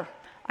hug her,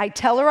 I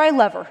tell her I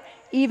love her,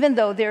 even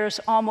though there's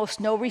almost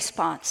no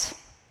response.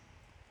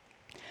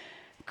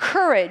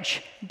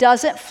 Courage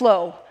doesn't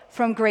flow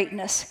from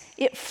greatness.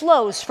 It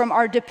flows from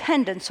our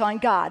dependence on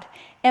God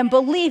and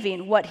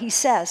believing what He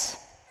says.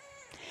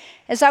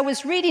 As I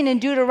was reading in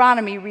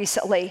Deuteronomy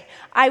recently,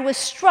 I was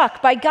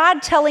struck by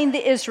God telling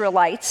the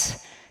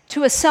Israelites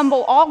to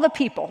assemble all the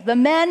people, the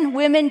men,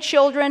 women,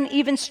 children,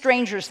 even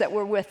strangers that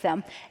were with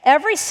them,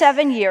 every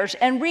 7 years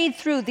and read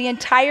through the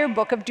entire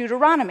book of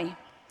Deuteronomy.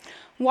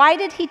 Why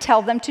did He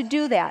tell them to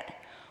do that?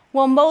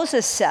 Well,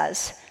 Moses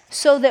says,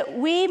 so that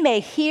we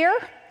may hear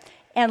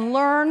and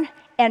learn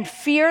and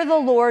fear the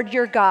Lord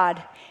your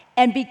God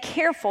and be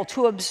careful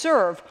to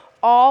observe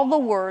all the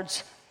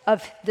words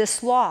of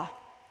this law.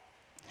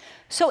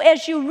 So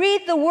as you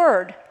read the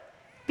word,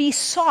 be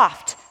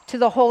soft to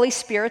the Holy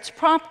Spirit's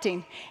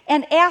prompting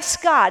and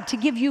ask God to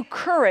give you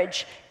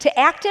courage to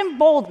act in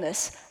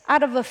boldness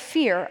out of a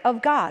fear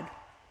of God.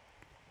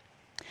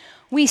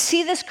 We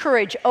see this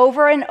courage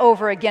over and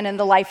over again in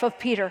the life of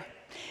Peter.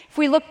 If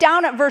we look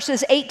down at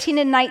verses 18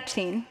 and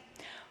 19,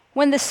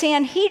 when the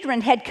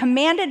Sanhedrin had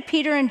commanded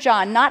Peter and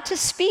John not to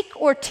speak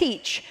or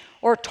teach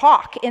or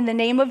talk in the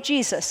name of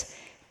Jesus,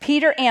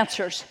 Peter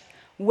answers,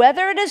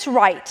 whether it is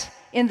right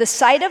in the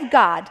sight of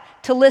God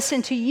to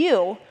listen to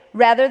you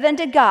rather than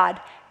to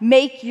God,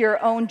 make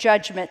your own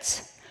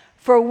judgments.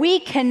 For we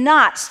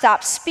cannot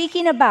stop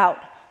speaking about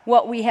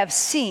what we have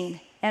seen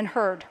and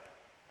heard.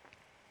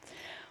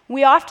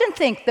 We often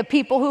think the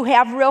people who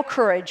have real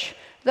courage,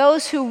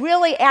 those who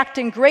really act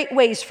in great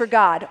ways for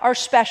God, are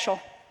special,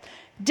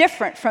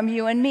 different from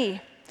you and me.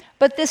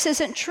 But this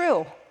isn't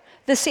true.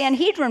 The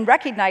Sanhedrin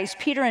recognized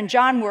Peter and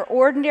John were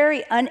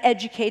ordinary,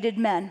 uneducated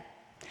men.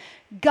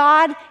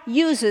 God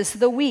uses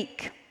the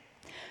weak,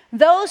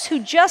 those who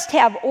just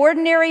have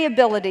ordinary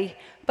ability,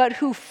 but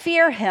who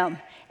fear Him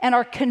and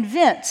are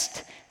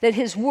convinced that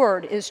His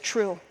word is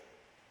true.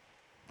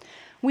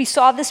 We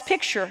saw this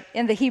picture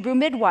in the Hebrew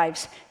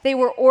midwives. They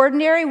were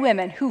ordinary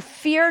women who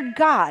feared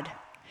God.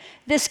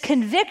 This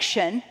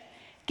conviction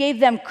gave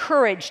them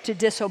courage to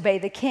disobey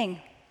the king.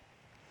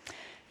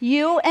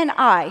 You and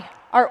I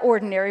are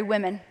ordinary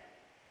women.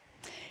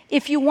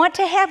 If you want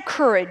to have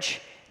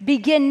courage,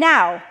 begin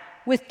now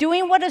with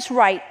doing what is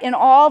right in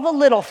all the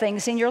little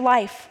things in your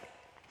life.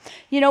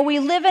 We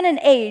live in an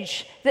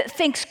age that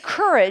thinks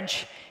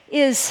courage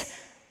is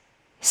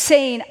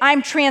saying,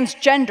 I'm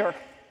transgender,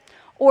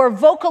 or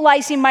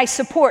vocalizing my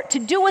support to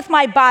do with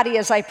my body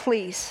as I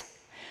please.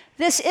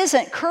 This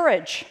isn't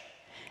courage.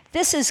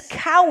 This is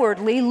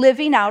cowardly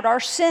living out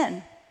our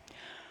sin.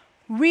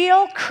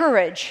 Real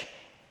courage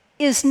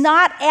is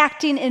not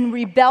acting in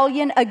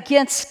rebellion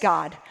against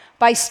God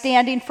by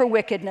standing for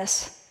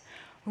wickedness.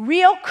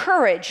 Real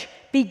courage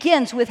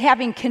begins with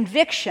having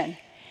conviction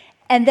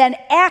and then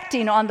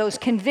acting on those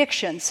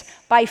convictions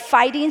by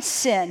fighting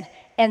sin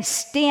and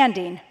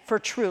standing for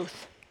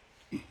truth.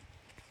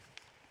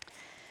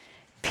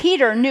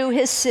 Peter knew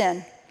his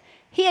sin.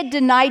 He had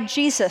denied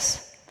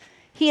Jesus.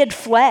 He had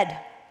fled.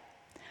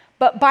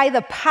 But by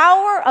the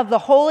power of the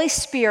Holy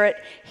Spirit,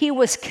 he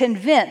was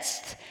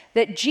convinced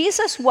that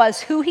Jesus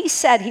was who He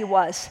said He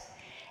was.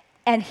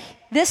 And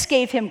this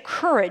gave him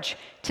courage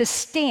to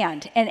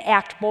stand and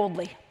act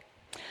boldly.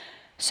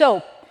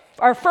 So,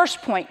 our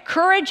first point,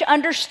 courage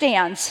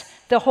understands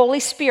the Holy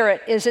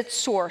Spirit is its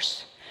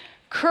source.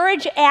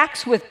 Courage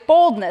acts with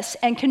boldness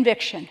and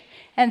conviction.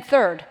 And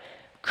third,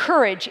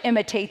 courage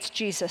imitates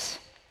Jesus.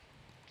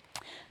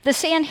 The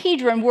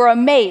Sanhedrin were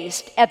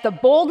amazed at the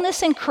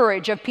boldness and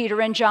courage of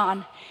Peter and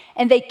John,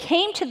 and they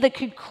came to the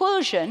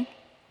conclusion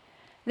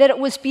that it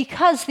was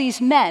because these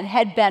men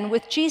had been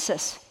with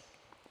Jesus.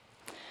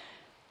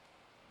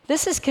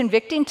 This is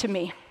convicting to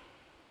me.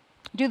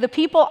 Do the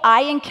people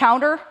I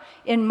encounter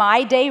in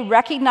my day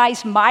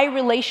recognize my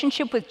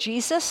relationship with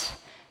Jesus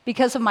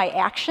because of my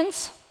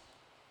actions?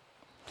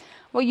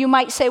 Well, you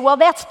might say, well,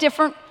 that's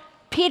different.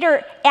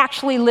 Peter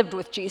actually lived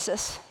with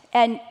Jesus.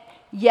 And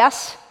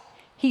yes,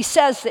 he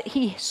says that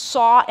he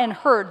saw and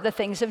heard the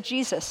things of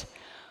Jesus.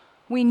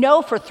 We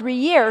know for 3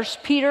 years,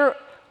 Peter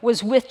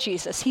was with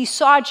Jesus. He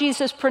saw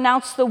Jesus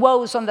pronounce the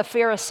woes on the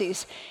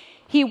Pharisees.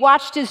 He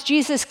watched as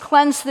Jesus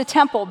cleansed the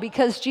temple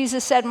because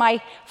Jesus said,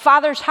 my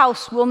Father's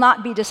house will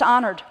not be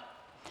dishonored.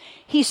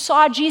 He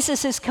saw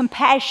Jesus'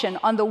 compassion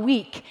on the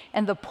weak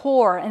and the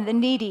poor and the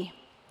needy.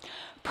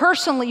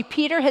 Personally,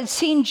 Peter had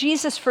seen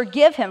Jesus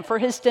forgive him for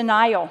his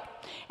denial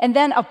and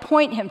then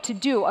appoint him to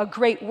do a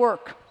great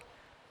work.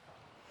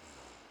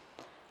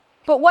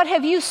 But what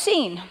have you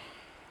seen?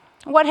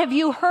 What have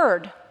you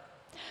heard?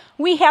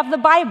 We have the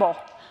Bible,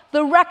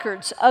 the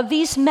records of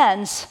these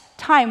men's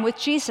time with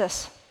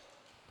Jesus.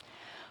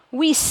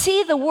 We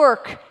see the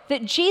work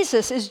that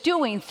Jesus is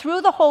doing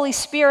through the Holy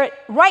Spirit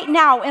right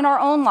now in our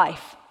own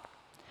life.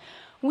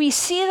 We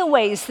see the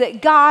ways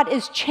that God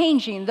is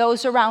changing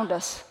those around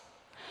us.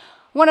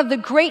 One of the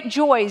great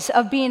joys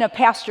of being a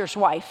pastor's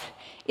wife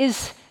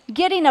is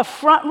getting a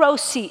front row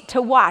seat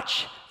to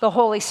watch the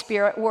Holy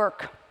Spirit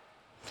work.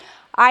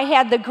 I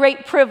had the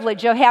great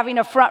privilege of having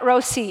a front row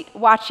seat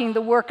watching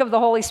the work of the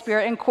Holy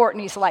Spirit in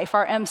Courtney's life,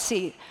 our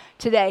MC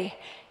today.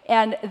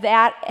 And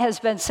that has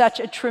been such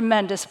a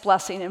tremendous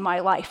blessing in my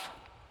life.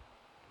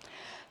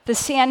 The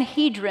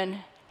Sanhedrin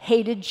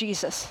hated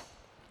Jesus.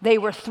 They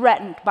were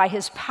threatened by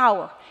his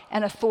power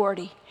and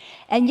authority.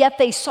 And yet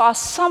they saw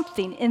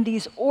something in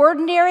these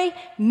ordinary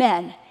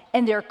men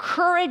and their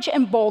courage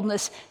and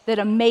boldness that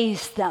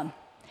amazed them.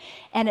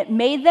 And it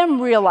made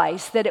them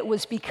realize that it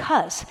was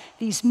because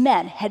these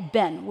men had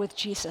been with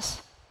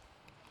Jesus.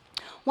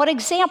 What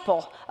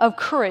example of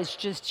courage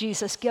does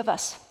Jesus give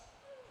us?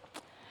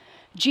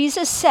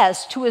 Jesus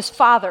says to his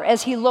Father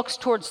as he looks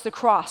towards the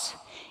cross,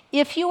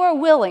 "If you are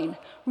willing,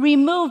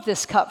 remove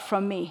this cup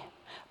from me,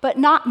 but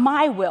not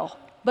my will,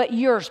 but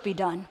yours be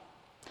done."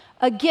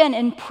 Again,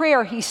 in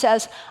prayer, he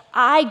says,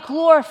 "I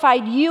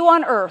glorified you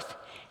on earth,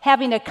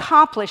 having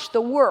accomplished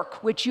the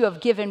work which you have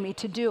given me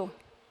to do."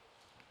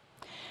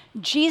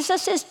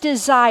 Jesus'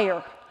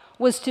 desire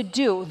was to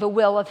do the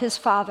will of his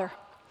Father.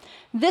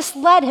 This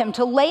led him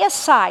to lay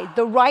aside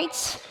the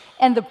rights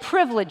and the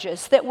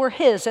privileges that were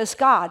his as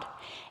God,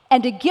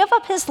 and to give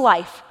up his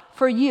life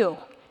for you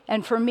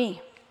and for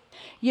me.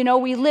 You know,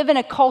 we live in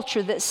a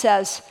culture that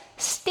says,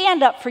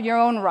 stand up for your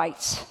own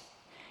rights.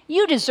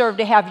 You deserve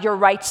to have your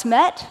rights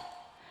met.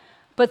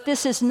 But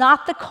this is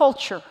not the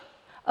culture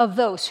of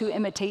those who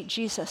imitate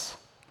Jesus.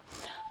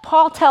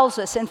 Paul tells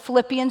us in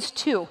Philippians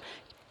 2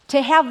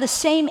 to have the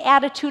same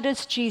attitude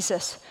as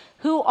Jesus,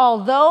 who,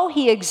 although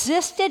he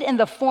existed in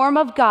the form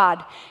of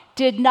God,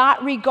 did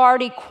not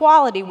regard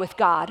equality with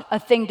God a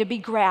thing to be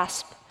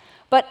grasped,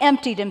 but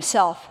emptied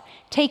himself,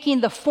 taking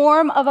the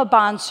form of a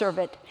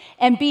bondservant,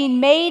 and being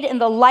made in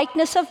the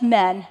likeness of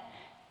men,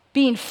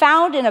 being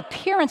found in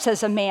appearance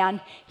as a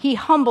man, he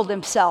humbled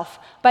himself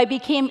by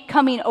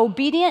becoming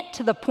obedient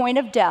to the point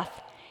of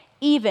death,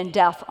 even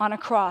death on a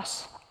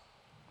cross.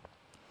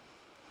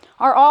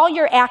 Are all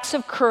your acts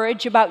of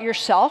courage about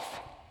yourself?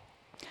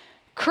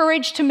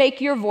 Courage to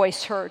make your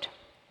voice heard.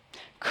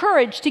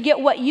 Courage to get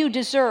what you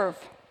deserve.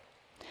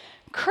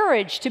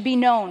 Courage to be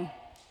known.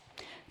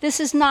 This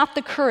is not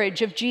the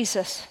courage of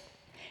Jesus.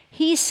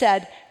 He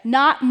said,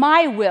 "Not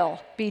my will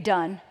be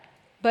done,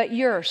 but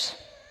yours."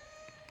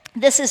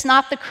 This is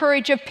not the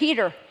courage of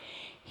Peter.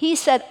 He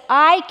said,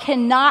 "I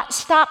cannot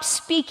stop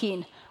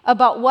speaking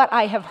about what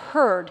I have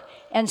heard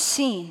and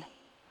seen."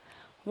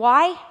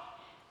 Why?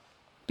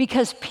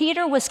 Because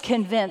Peter was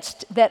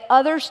convinced that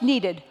others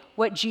needed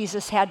what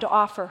Jesus had to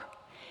offer.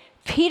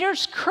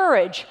 Peter's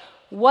courage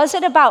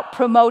wasn't about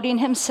promoting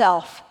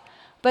himself,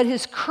 but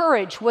his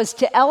courage was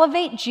to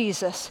elevate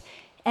Jesus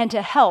and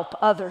to help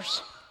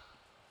others.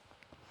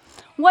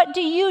 What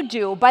do you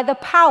do by the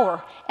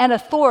power and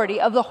authority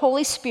of the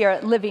Holy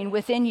Spirit living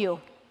within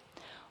you?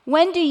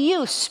 When do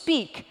you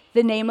speak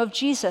the name of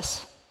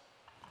Jesus?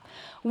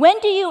 When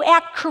do you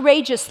act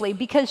courageously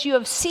because you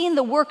have seen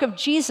the work of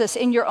Jesus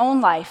in your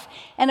own life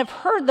and have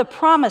heard the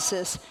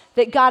promises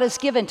that God has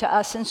given to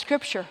us in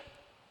Scripture?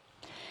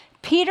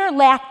 Peter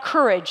lacked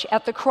courage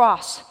at the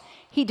cross.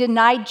 He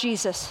denied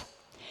Jesus.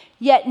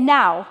 Yet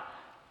now,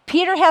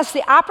 Peter has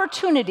the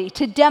opportunity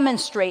to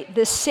demonstrate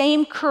this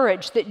same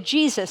courage that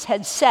Jesus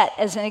had set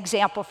as an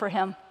example for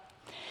him.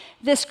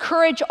 This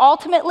courage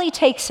ultimately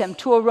takes him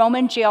to a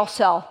Roman jail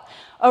cell,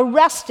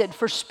 arrested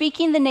for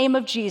speaking the name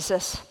of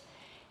Jesus.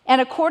 And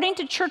according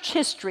to church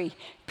history,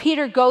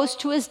 Peter goes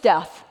to his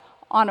death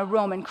on a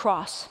Roman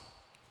cross.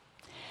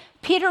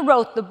 Peter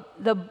wrote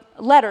the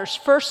letters,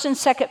 1st and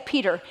 2nd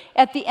Peter,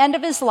 at the end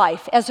of his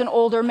life as an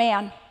older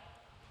man.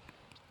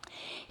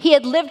 He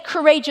had lived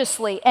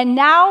courageously, and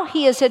now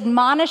he is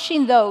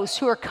admonishing those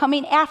who are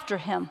coming after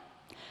him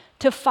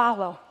to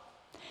follow.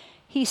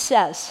 He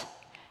says,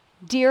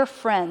 "Dear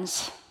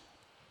friends,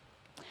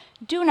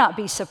 do not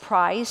be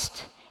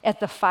surprised at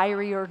the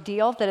fiery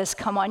ordeal that has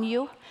come on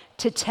you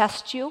to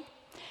test you,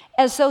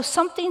 as though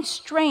something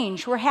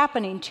strange were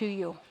happening to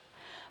you.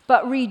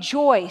 But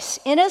rejoice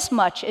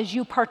inasmuch as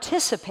you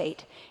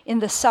participate in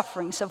the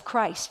sufferings of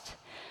Christ,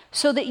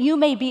 so that you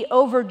may be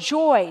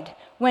overjoyed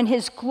when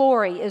his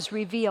glory is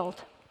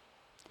revealed.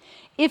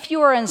 If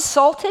you are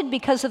insulted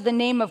because of the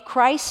name of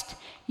Christ,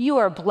 you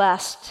are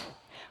blessed,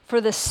 for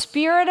the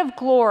Spirit of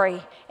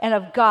glory and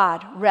of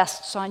God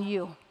rests on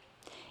you.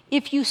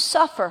 If you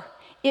suffer,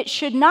 it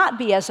should not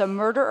be as a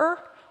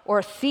murderer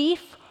or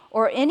thief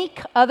or any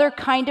other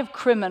kind of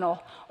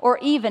criminal, or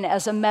even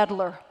as a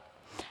meddler.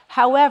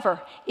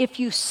 However, if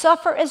you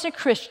suffer as a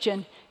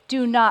Christian,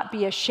 do not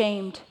be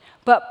ashamed,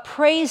 but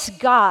praise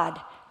God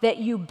that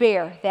you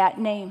bear that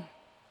name.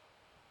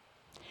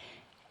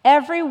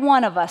 Every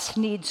one of us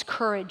needs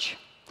courage.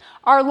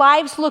 Our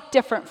lives look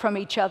different from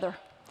each other,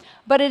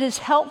 but it is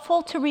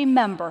helpful to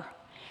remember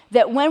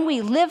that when we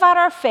live out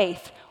our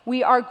faith,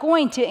 we are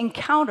going to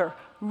encounter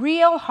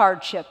real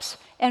hardships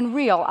and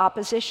real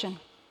opposition.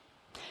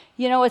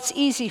 You know, it's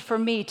easy for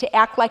me to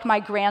act like my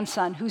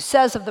grandson who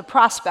says of the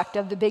prospect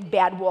of the big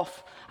bad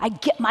wolf,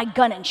 "I'd get my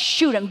gun and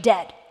shoot him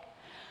dead."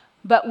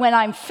 But when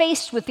I'm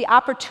faced with the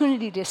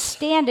opportunity to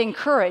stand in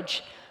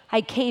courage,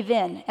 I cave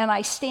in and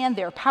I stand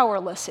there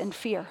powerless in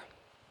fear.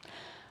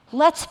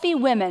 Let's be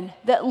women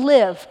that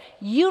live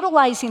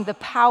utilizing the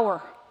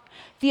power,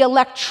 the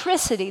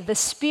electricity the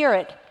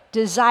Spirit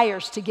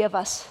desires to give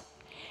us,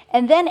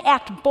 and then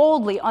act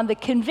boldly on the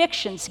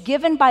convictions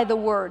given by the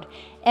Word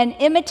and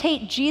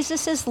imitate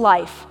Jesus'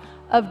 life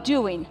of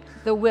doing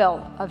the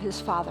will of his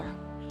Father.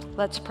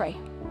 Let's pray.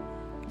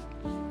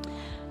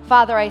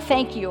 Father, I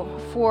thank you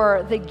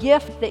for the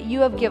gift that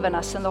you have given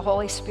us in the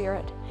Holy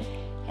Spirit.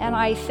 And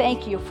I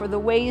thank you for the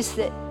ways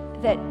that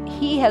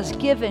he has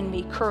given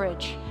me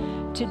courage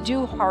to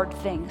do hard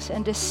things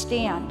and to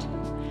stand.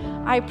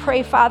 I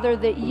pray, Father,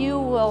 that you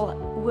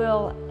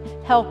will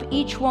help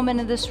each woman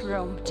in this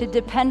room to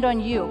depend on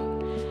you,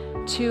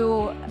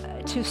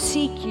 to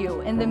seek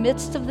you in the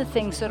midst of the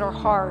things that are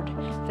hard,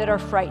 that are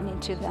frightening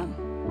to them.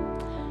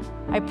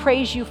 I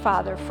praise you,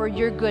 Father, for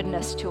your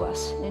goodness to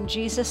us. In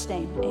Jesus'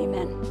 name,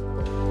 amen.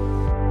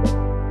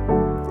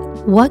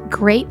 What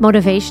great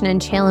motivation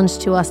and challenge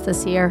to us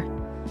this year.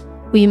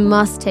 We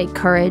must take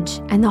courage,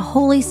 and the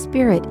Holy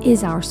Spirit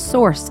is our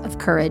source of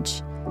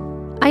courage.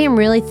 I am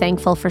really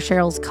thankful for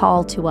Cheryl's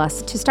call to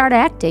us to start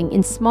acting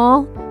in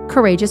small,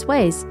 courageous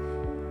ways.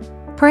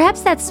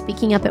 Perhaps that's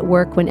speaking up at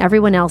work when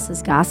everyone else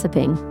is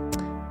gossiping,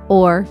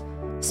 or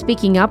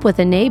speaking up with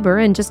a neighbor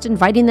and just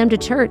inviting them to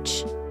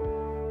church.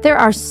 There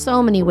are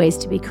so many ways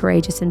to be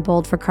courageous and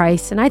bold for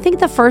Christ, and I think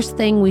the first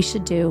thing we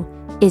should do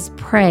is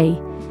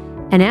pray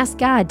and ask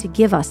God to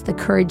give us the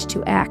courage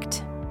to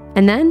act.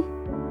 And then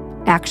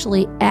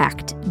actually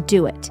act,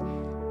 do it.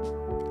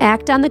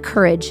 Act on the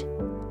courage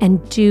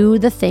and do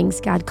the things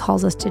God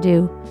calls us to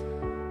do.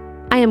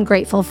 I am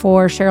grateful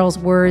for Cheryl's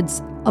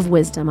words of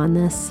wisdom on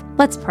this.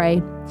 Let's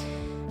pray.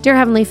 Dear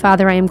Heavenly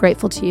Father, I am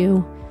grateful to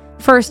you,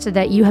 first,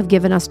 that you have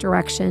given us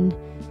direction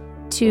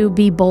to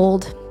be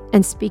bold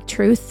and speak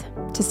truth,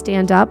 to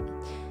stand up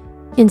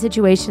in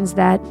situations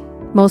that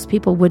most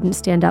people wouldn't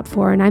stand up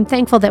for. And I'm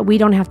thankful that we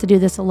don't have to do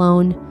this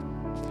alone,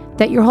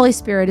 that your Holy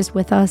Spirit is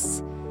with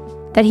us,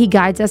 that he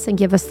guides us and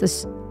gives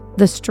us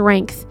the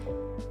strength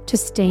to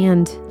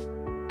stand.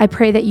 I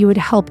pray that you would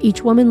help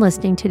each woman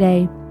listening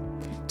today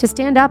to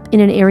stand up in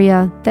an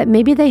area that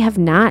maybe they have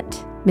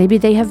not, maybe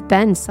they have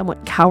been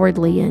somewhat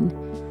cowardly in.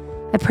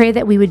 I pray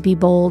that we would be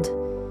bold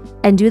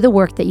and do the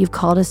work that you've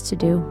called us to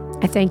do.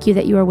 I thank you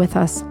that you are with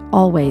us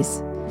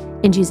always.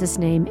 In Jesus'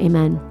 name,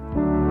 amen.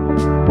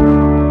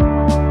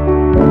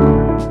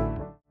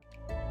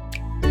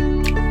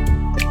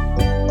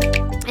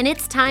 And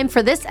it's time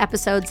for this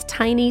episode's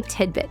Tiny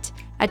Tidbit.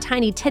 A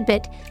tiny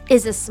tidbit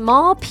is a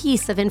small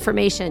piece of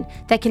information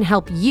that can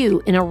help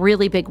you in a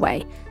really big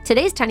way.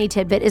 Today's Tiny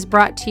Tidbit is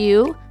brought to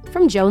you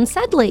from Joan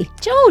Sedley.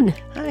 Joan,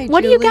 hi,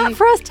 what do you got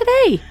for us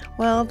today?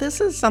 Well,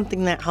 this is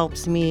something that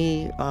helps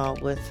me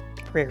with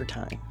prayer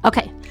time.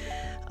 Okay.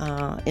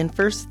 In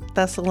 1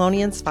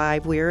 Thessalonians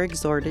 5, we are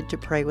exhorted to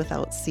pray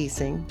without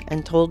ceasing,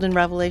 and told in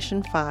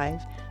Revelation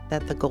 5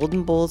 that the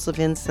golden bowls of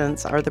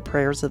incense are the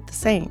prayers of the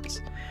saints.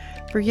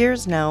 For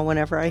years now,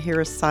 whenever I hear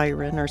a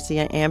siren or see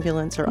an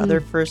ambulance or other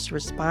first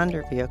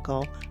responder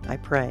vehicle, I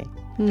pray.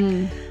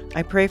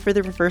 I pray for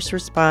the first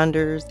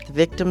responders, the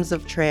victims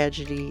of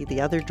tragedy,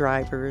 the other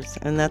drivers,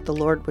 and that the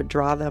Lord would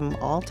draw them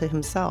all to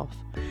himself.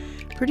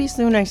 Pretty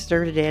soon I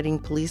started adding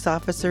police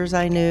officers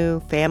I knew,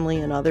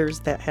 family, and others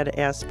that had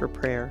asked for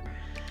prayer.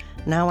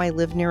 Now I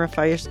live near a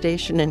fire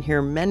station and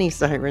hear many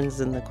sirens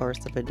in the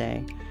course of a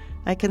day.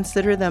 I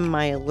consider them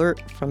my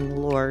alert from the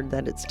Lord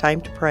that it's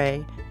time to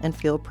pray and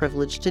feel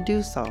privileged to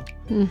do so.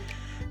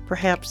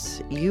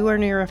 Perhaps you are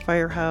near a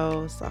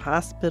firehouse, a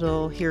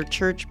hospital, hear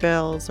church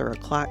bells, or a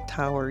clock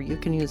tower. You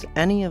can use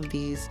any of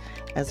these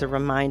as a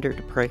reminder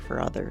to pray for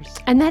others.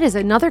 And that is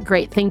another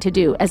great thing to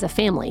do as a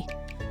family,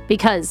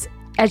 because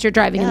as you're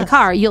driving in the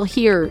car, you'll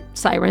hear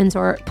sirens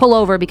or pull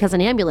over because an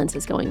ambulance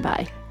is going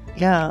by.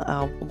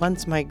 Yeah,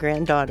 once my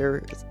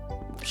granddaughter,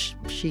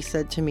 she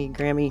said to me,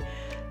 "Grammy,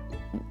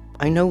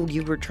 I know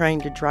you were trying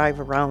to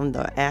drive around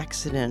the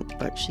accident,"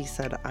 but she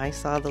said, "I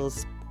saw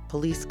those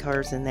police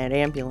cars in that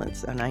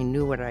ambulance and I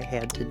knew what I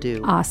had to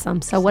do."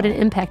 Awesome. So what an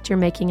impact you're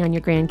making on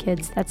your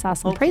grandkids. That's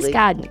awesome. Hopefully. Praise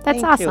God.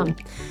 That's Thank awesome. you.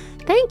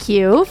 Thank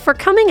you for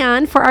coming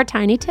on for our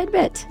Tiny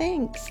Tidbit.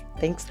 Thanks.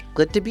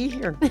 Good to be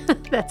here.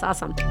 That's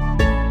awesome.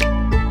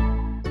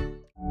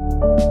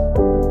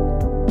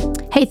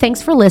 Hey,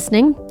 thanks for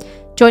listening.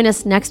 Join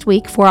us next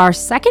week for our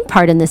second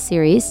part in this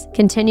series,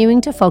 continuing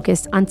to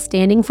focus on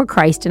standing for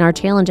Christ in our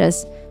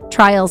challenges,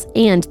 trials,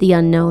 and the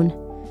unknown.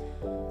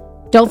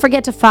 Don't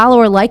forget to follow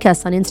or like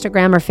us on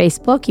Instagram or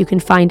Facebook. You can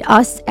find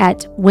us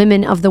at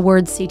Women of the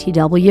Word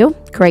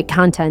CTW. Great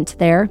content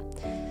there.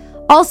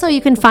 Also,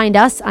 you can find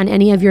us on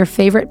any of your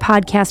favorite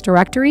podcast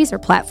directories or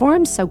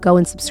platforms, so go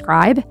and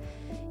subscribe.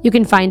 You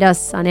can find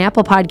us on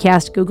Apple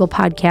Podcast, Google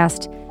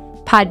Podcast,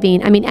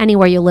 Podbean,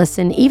 anywhere you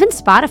listen, even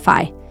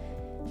Spotify.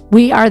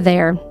 We are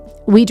there.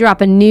 We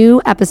drop a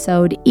new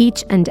episode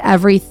each and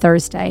every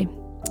Thursday.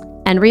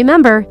 And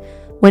remember,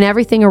 when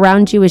everything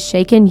around you is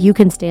shaken, you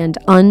can stand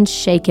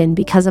unshaken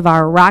because of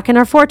our rock and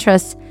our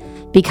fortress,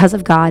 because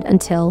of God.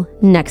 Until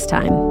next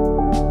time.